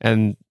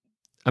 And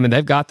I mean,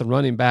 they've got the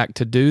running back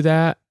to do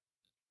that,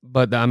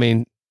 but I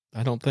mean,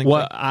 I don't think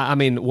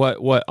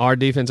what our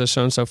defense has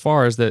shown so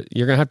far is that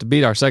you're going to have to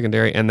beat our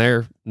secondary, and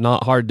they're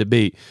not hard to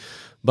beat.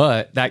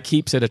 But that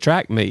keeps it a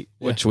track meet,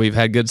 which we've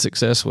had good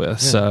success with. Yeah.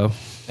 So,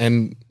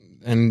 and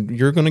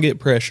you're going to get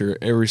pressure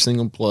every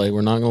single play.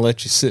 We're not going to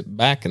let you sit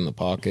back in the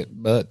pocket,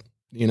 but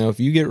if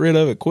you get rid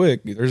of it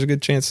quick, there's a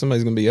good chance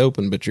somebody's going to be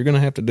open. But you're going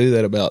to have to do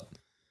that about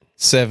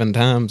 7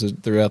 times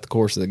throughout the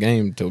course of the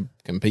game to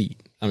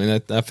compete. I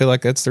mean, I feel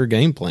like that's their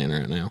game plan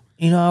right now.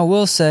 I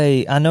will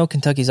say, I know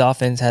Kentucky's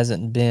offense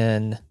hasn't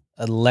been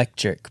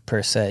electric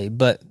per se,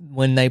 but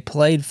when they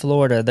played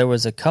Florida, there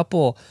was a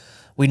couple.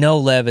 We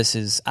know I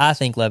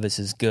think Levis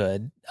is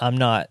good.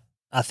 I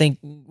think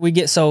we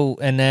get so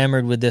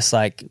enamored with this,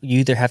 like, you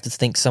either have to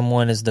think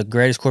someone is the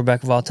greatest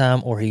quarterback of all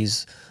time or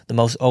he's the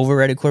most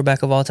overrated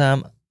quarterback of all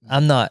time.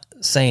 I'm not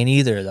saying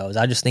either of those.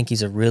 I just think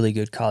he's a really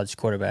good college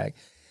quarterback.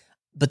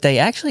 But they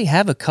actually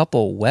have a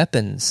couple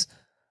weapons.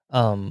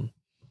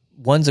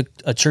 One's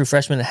a true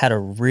freshman that had a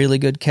really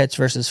good catch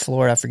versus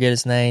Florida. I forget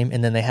his name.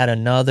 And then they had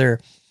another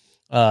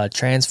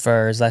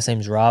transfer. His last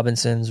name's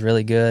Robinson's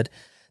really good.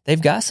 They've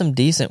got some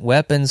decent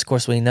weapons. Of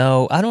course, we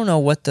know. I don't know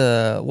what's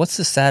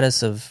the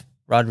status of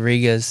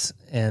Rodriguez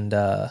and.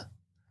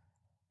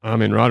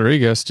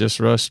 Rodriguez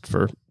just rushed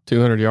for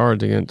 200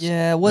 yards against.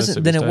 Yeah, it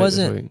wasn't. Then it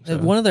wasn't. So.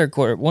 One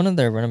of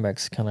their running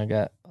backs kind of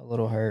got a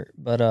little hurt,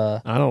 but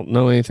I don't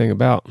know anything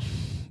about.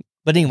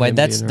 But anyway,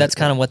 that's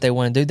kind of what they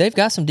want to do. They've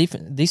got some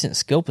decent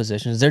skill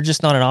positions. They're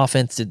just not an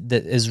offense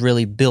that is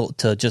really built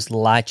to just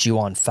light you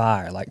on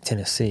fire like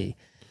Tennessee.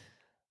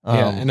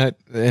 And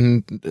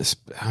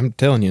I'm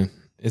telling you,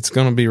 it's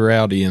going to be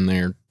rowdy in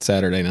there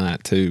Saturday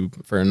night too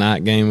for a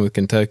night game with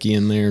Kentucky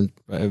in there.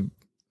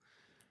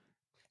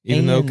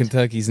 Even though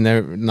Kentucky's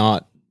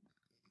not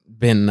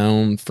been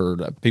known for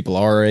people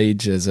our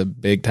age as a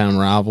big time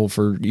rival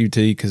for UT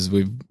because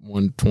we've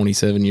won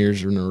 27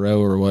 years in a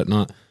row or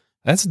whatnot.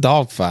 That's a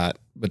dogfight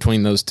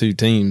between those two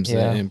teams,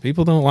 and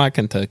people don't like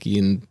Kentucky,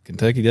 and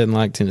Kentucky doesn't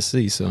like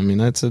Tennessee. So I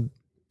mean, it's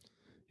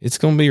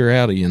going to be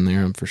rowdy in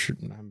there. I'm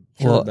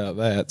sure about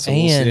that. So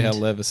we'll see how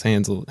Levis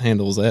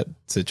handles that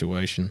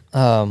situation.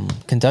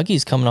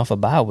 Kentucky's coming off a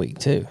bye week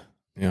too.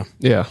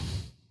 Yeah.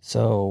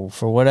 So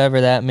for whatever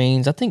that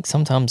means, I think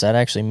sometimes that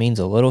actually means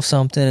a little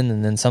something,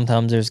 and then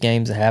sometimes there's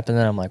games that happen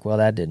and I'm like, well,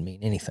 that didn't mean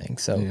anything.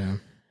 So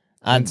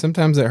and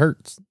sometimes it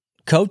hurts.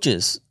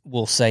 Coaches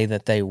will say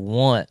that they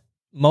want.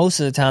 Most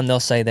of the time, they'll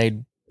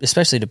say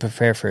especially to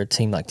prepare for a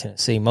team like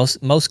Tennessee.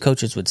 Most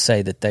coaches would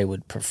say that they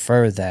would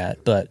prefer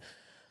that, but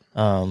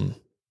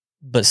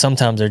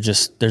sometimes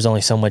there's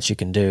only so much you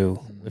can do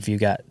if you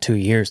got 2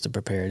 years to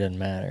prepare. It doesn't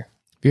matter.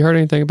 Have you heard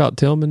anything about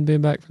Tillman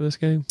being back for this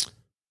game?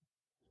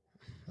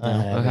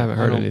 I haven't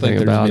heard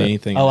anything about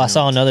it. I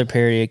saw another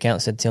parody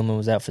account said Tillman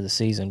was out for the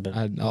season, but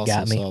I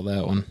also saw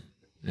that one.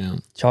 Yeah,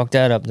 chalk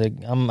that up.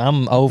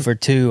 I'm over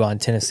 2 on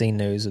Tennessee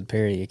news with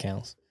parody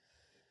accounts.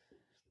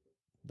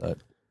 But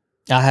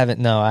I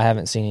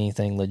haven't seen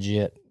anything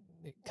legit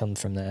come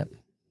from that.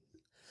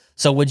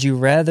 So would you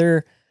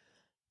rather,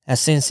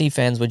 as Tennessee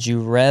fans, would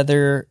you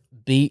rather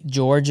beat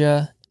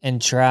Georgia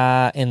and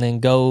try and then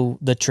go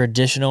the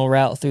traditional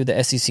route through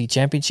the SEC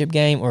championship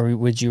game, or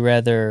would you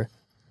rather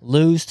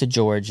lose to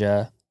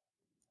Georgia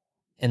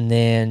and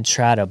then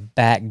try to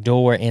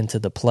backdoor into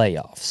the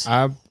playoffs?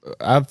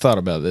 I've thought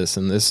about this,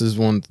 and this is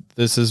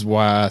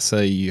why I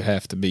say you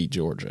have to beat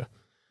Georgia.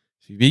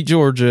 If you beat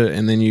Georgia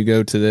and then you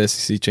go to the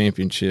SEC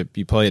championship,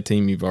 you play a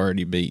team you've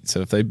already beat. So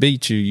if they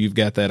beat you, you've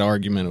got that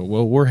argument of,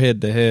 well, we're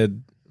head to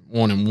head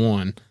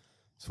 1-1,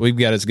 so we've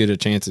got as good a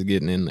chance of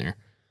getting in there.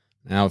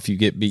 Now, if you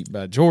get beat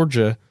by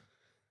Georgia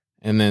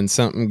and then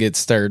something gets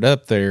stirred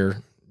up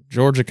there,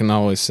 Georgia can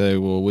always say,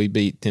 well, we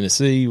beat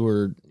Tennessee,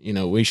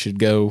 we should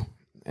go.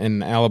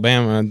 And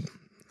Alabama's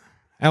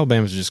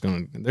just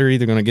they're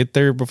either going to get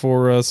there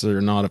before us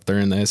or not. If they're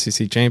in the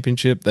SEC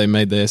championship, they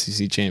made the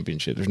SEC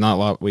championship. There's not a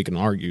lot we can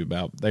argue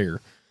about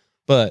there.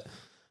 But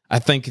I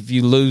think if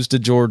you lose to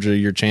Georgia,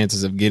 your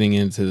chances of getting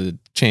into the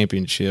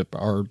championship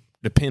are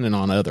dependent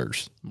on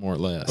others, more or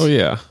less. Oh,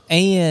 yeah.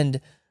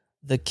 And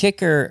the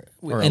kicker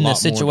in the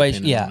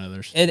situation,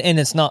 and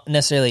it's not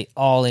necessarily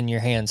all in your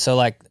hands. So,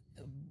 like,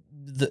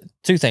 the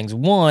two things.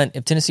 One,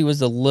 if Tennessee was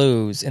to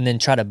lose and then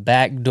try to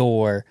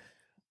backdoor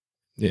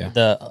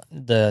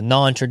the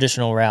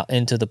non-traditional route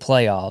into the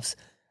playoffs,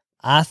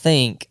 I'm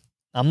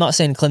not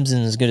saying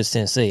Clemson is as good as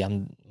Tennessee.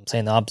 I'm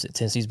saying the opposite.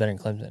 Tennessee's better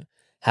than Clemson.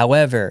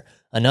 However,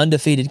 an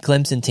undefeated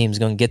Clemson team is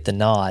going to get the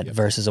nod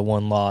versus a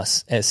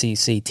one-loss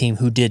SEC team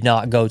who did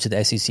not go to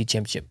the SEC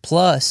championship.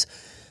 Plus,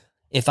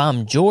 if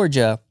I'm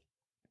Georgia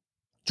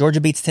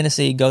beats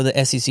Tennessee, go to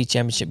the SEC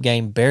championship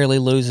game, barely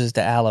loses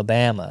to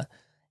Alabama.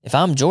 If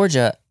I'm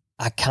Georgia,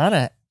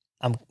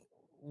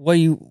 what are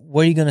you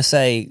going to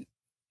say?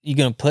 You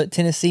going to put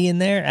Tennessee in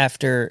there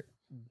after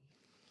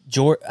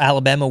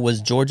Alabama was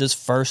Georgia's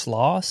first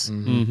loss?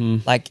 Mm-hmm.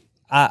 Like,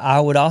 I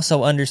would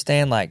also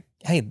understand, like,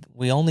 hey,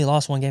 we only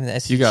lost one game in the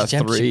SEC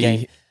championship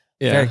game.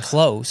 Very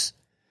close.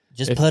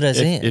 Just put us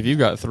in. If you've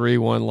got 3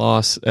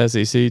 1-loss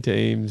SEC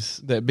teams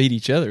that beat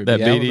each other,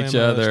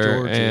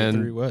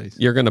 and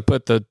you're going to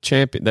put the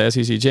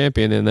SEC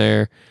champion in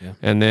there,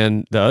 and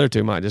then the other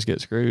two might just get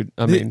screwed.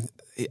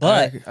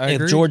 But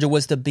if Georgia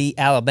was to beat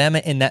Alabama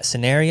in that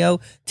scenario,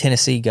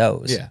 Tennessee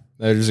goes. Yeah,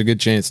 there's a good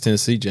chance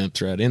Tennessee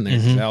jumps right in there.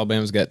 Mm-hmm.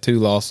 Alabama's got 2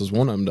 losses,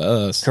 one of them to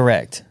us.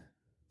 Correct.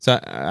 So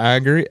I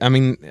agree. I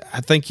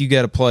think you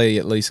got to play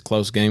at least a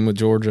close game with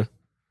Georgia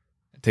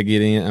to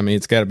get in.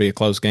 It's got to be a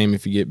close game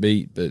if you get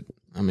beat. But,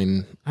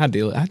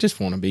 ideally, I just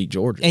want to beat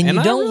Georgia. And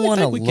you don't want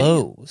to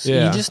lose.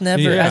 Yeah. You just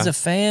never, as a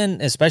fan,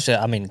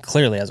 especially,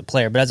 clearly as a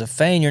player, but as a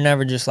fan, you're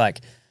never just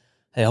like,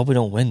 hey, I hope we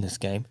don't win this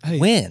game. Hey,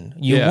 win.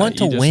 You want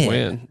to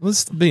win.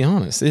 Let's be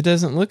honest. It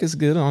doesn't look as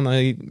good on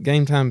a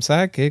Game Time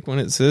Sidekick when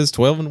it says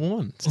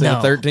 12-1 instead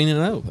of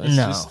 13-0. That's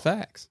just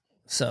facts.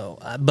 So,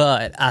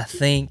 but I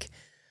think,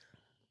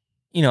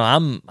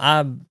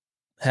 I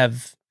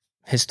have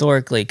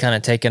historically kind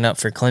of taken up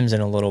for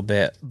Clemson a little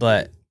bit,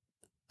 but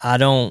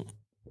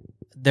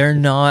they're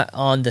not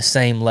on the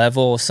same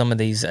level as some of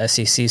these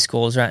SEC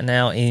schools right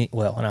now.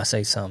 When I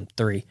say some,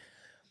 3.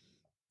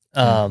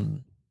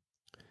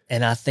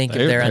 And I think if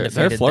they're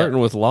undefeated, they're flirting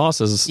with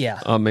losses. Yeah,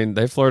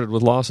 they flirted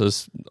with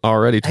losses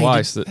already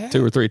twice,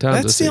 2 or 3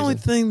 times. That's the only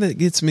thing that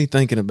gets me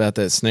thinking about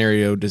that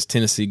scenario. Does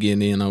Tennessee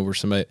get in over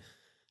somebody?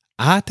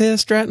 Eye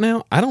test right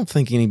now, I don't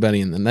think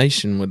anybody in the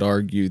nation would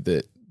argue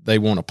that they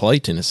want to play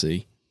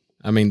Tennessee.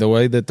 The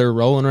way that they're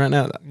rolling right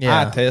now,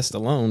 eye test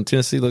alone,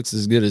 Tennessee looks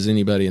as good as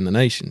anybody in the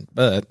nation.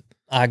 But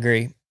I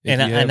agree,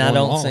 and I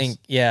don't think,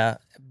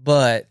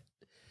 but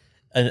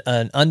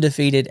an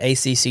undefeated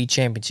ACC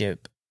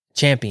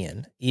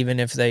champion, even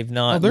if they've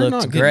not they're looked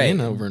not great, getting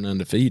in over an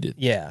undefeated.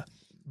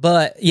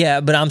 But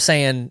I'm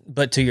saying,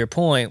 but to your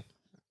point,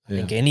 I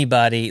think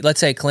anybody, let's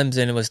say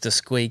Clemson was to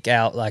squeak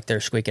out like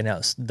they're squeaking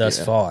out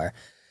thus far,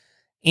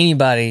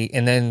 anybody,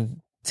 and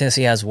then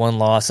Tennessee has 1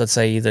 loss, let's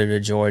say either to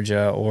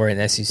Georgia or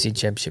an SEC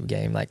championship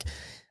game, like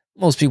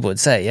most people would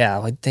say,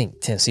 I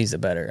think Tennessee's the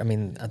better.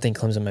 I think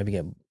Clemson maybe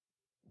get.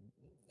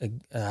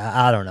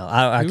 I don't know.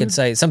 I could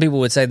say some people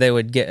would say they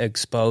would get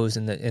exposed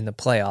in the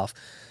playoff.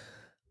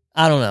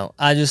 I don't know.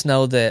 I just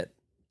know that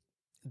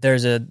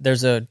there's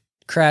a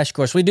crash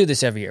course. We do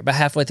this every year, but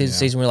halfway through the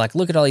season, we're like,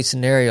 look at all these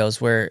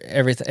scenarios where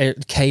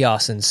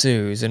chaos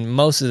ensues, and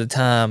most of the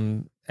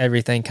time,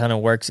 everything kind of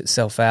works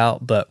itself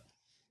out. But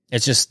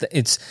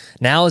it's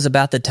now is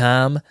about the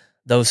time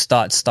those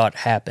thoughts start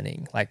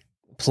happening, like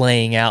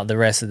playing out the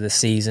rest of the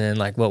season.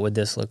 Like, what would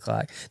this look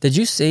like? Did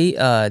you see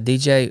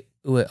DJ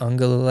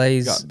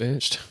Uiagalelei's got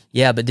benched?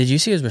 Yeah, but did you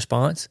see his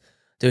response?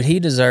 Dude, he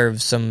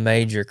deserves some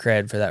major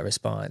cred for that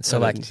response.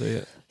 So, I didn't see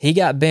it. He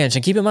got benched.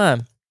 And keep in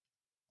mind,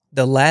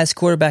 the last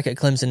quarterback at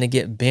Clemson to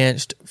get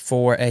benched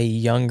for a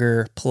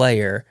younger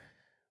player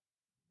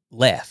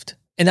left.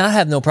 And I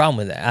have no problem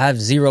with that. I have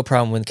zero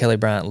problem with Kelly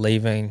Bryant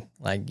leaving.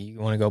 Like, you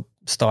want to go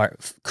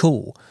start,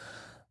 cool.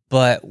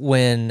 But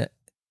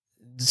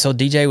so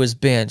DJ was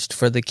benched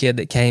for the kid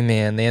that came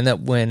in. They ended up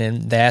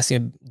winning. They asked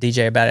him,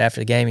 DJ, about it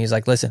after the game. He was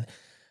like, listen,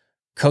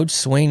 Coach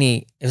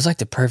Sweeney, it was like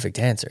the perfect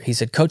answer. He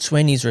said, Coach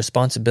Sweeney's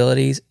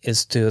responsibilities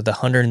is to the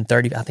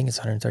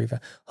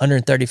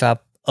 135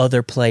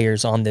 other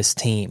players on this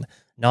team,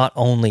 not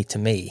only to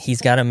me.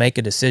 He's got to make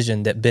a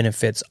decision that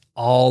benefits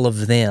all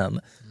of them,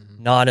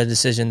 not a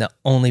decision that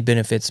only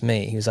benefits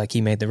me. He was like,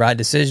 he made the right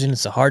decision.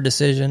 It's a hard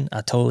decision.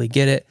 I totally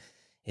get it.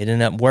 It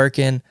ended up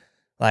working.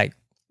 Like,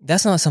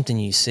 that's not something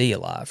you see a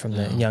lot from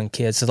the young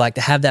kids. So, like,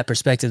 to have that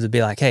perspective to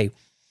be like, hey,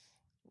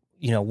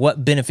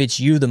 what benefits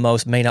you the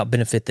most may not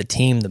benefit the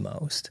team the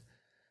most.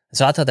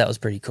 So I thought that was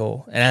pretty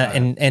cool.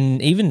 And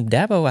even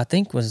Dabo, I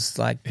think, was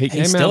like,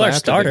 he's still our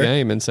starter. The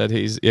game and said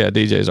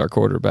DJ's our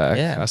quarterback.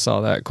 Yeah. I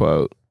saw that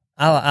quote.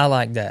 I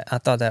like that. I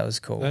thought that was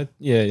cool. I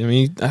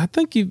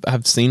think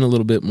I've seen a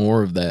little bit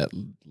more of that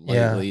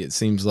lately. Yeah. It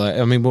seems like,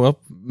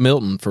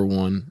 Milton for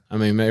one.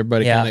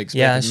 Everybody kind of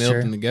expected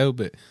Milton to go,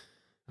 but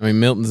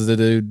Milton's the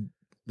dude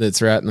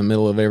that's right in the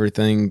middle of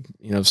everything,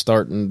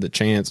 starting the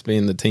chance,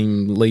 being the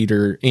team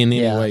leader in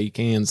any way you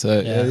can. So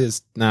it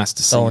is nice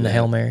to see. Throwing the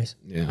Hail Marys.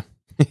 Yeah.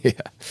 Yeah.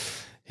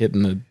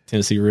 Hitting the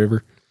Tennessee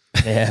River.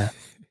 Yeah.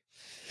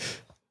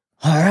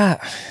 All right.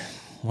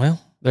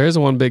 Well, there is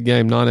one big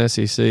game,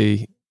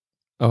 non-SEC.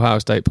 Ohio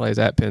State plays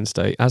at Penn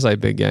State. I say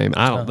big game.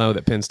 I don't know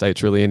that Penn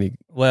State's really any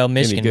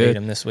Michigan any beat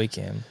them this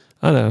weekend.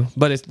 I know,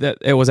 but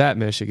it was at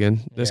Michigan.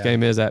 This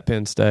game is at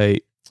Penn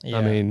State.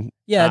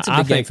 Yeah. It's a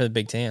big game for the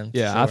Big Ten.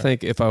 Yeah, sure. I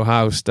think if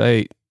Ohio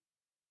State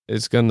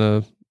is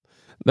gonna,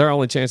 their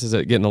only chances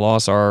at getting a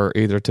loss are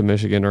either to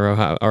Michigan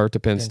or to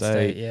Penn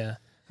State. Yeah,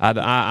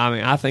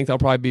 I think they'll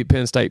probably beat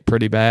Penn State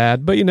pretty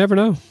bad, but you never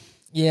know.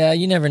 Yeah,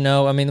 you never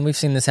know. We've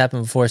seen this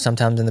happen before.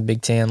 Sometimes in the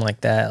Big Ten, like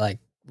that, like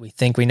we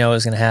think we know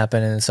it's going to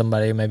happen, and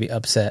somebody may be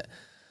upset.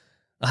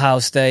 Ohio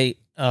State.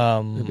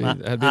 That'd be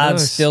I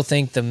nice. still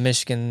think the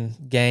Michigan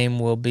game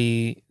will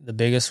be the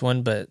biggest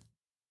one, but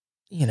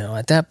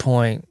at that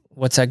point,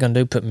 what's that going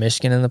to do? Put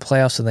Michigan in the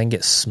playoffs and then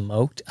get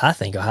smoked? I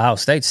think Ohio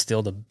State's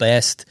still the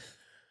best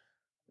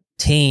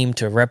team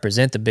to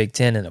represent the Big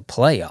Ten in a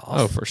playoff.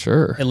 Oh, for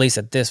sure. At least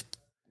at this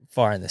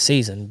far in the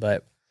season,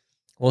 but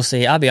we'll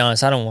see. I'll be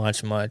honest, I don't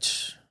watch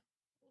much.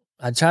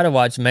 I try to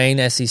watch main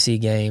SEC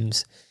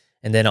games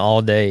and then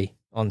all day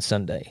on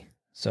Sunday.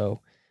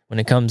 So when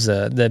it comes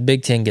to the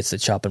Big Ten gets the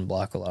chopping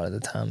block a lot of the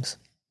times.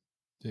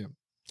 Yeah.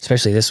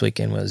 Especially this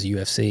weekend was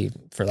UFC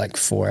for like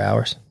 4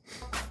 hours.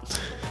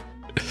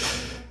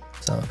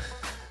 So,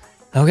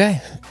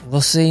 okay,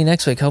 we'll see you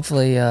next week.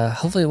 Hopefully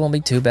it won't be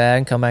too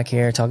bad. Come back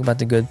here, talk about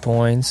the good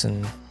points,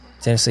 and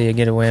Tennessee will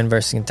get a win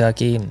versus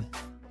Kentucky, and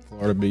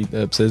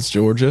Florida upsets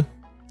Georgia.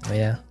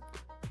 Yeah,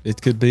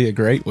 it could be a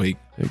great week.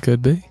 It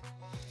could be,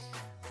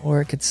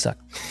 or it could suck.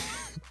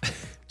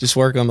 Just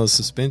work on those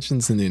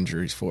suspensions and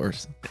injuries for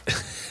us.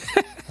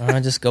 All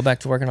right, just go back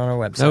to working on our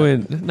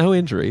website. No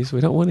injuries.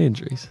 We don't want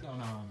injuries. No.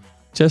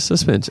 Just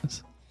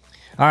suspensions.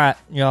 All right,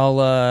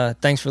 y'all.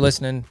 Thanks for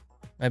listening.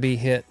 Maybe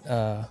hit what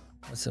are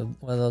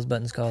those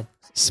buttons called?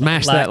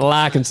 Smash that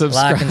like and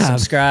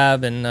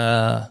subscribe, and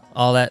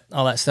all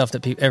that stuff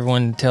that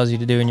everyone tells you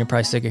to do, and you're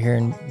probably sick of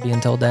hearing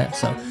being told that.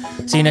 So,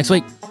 see you next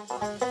week.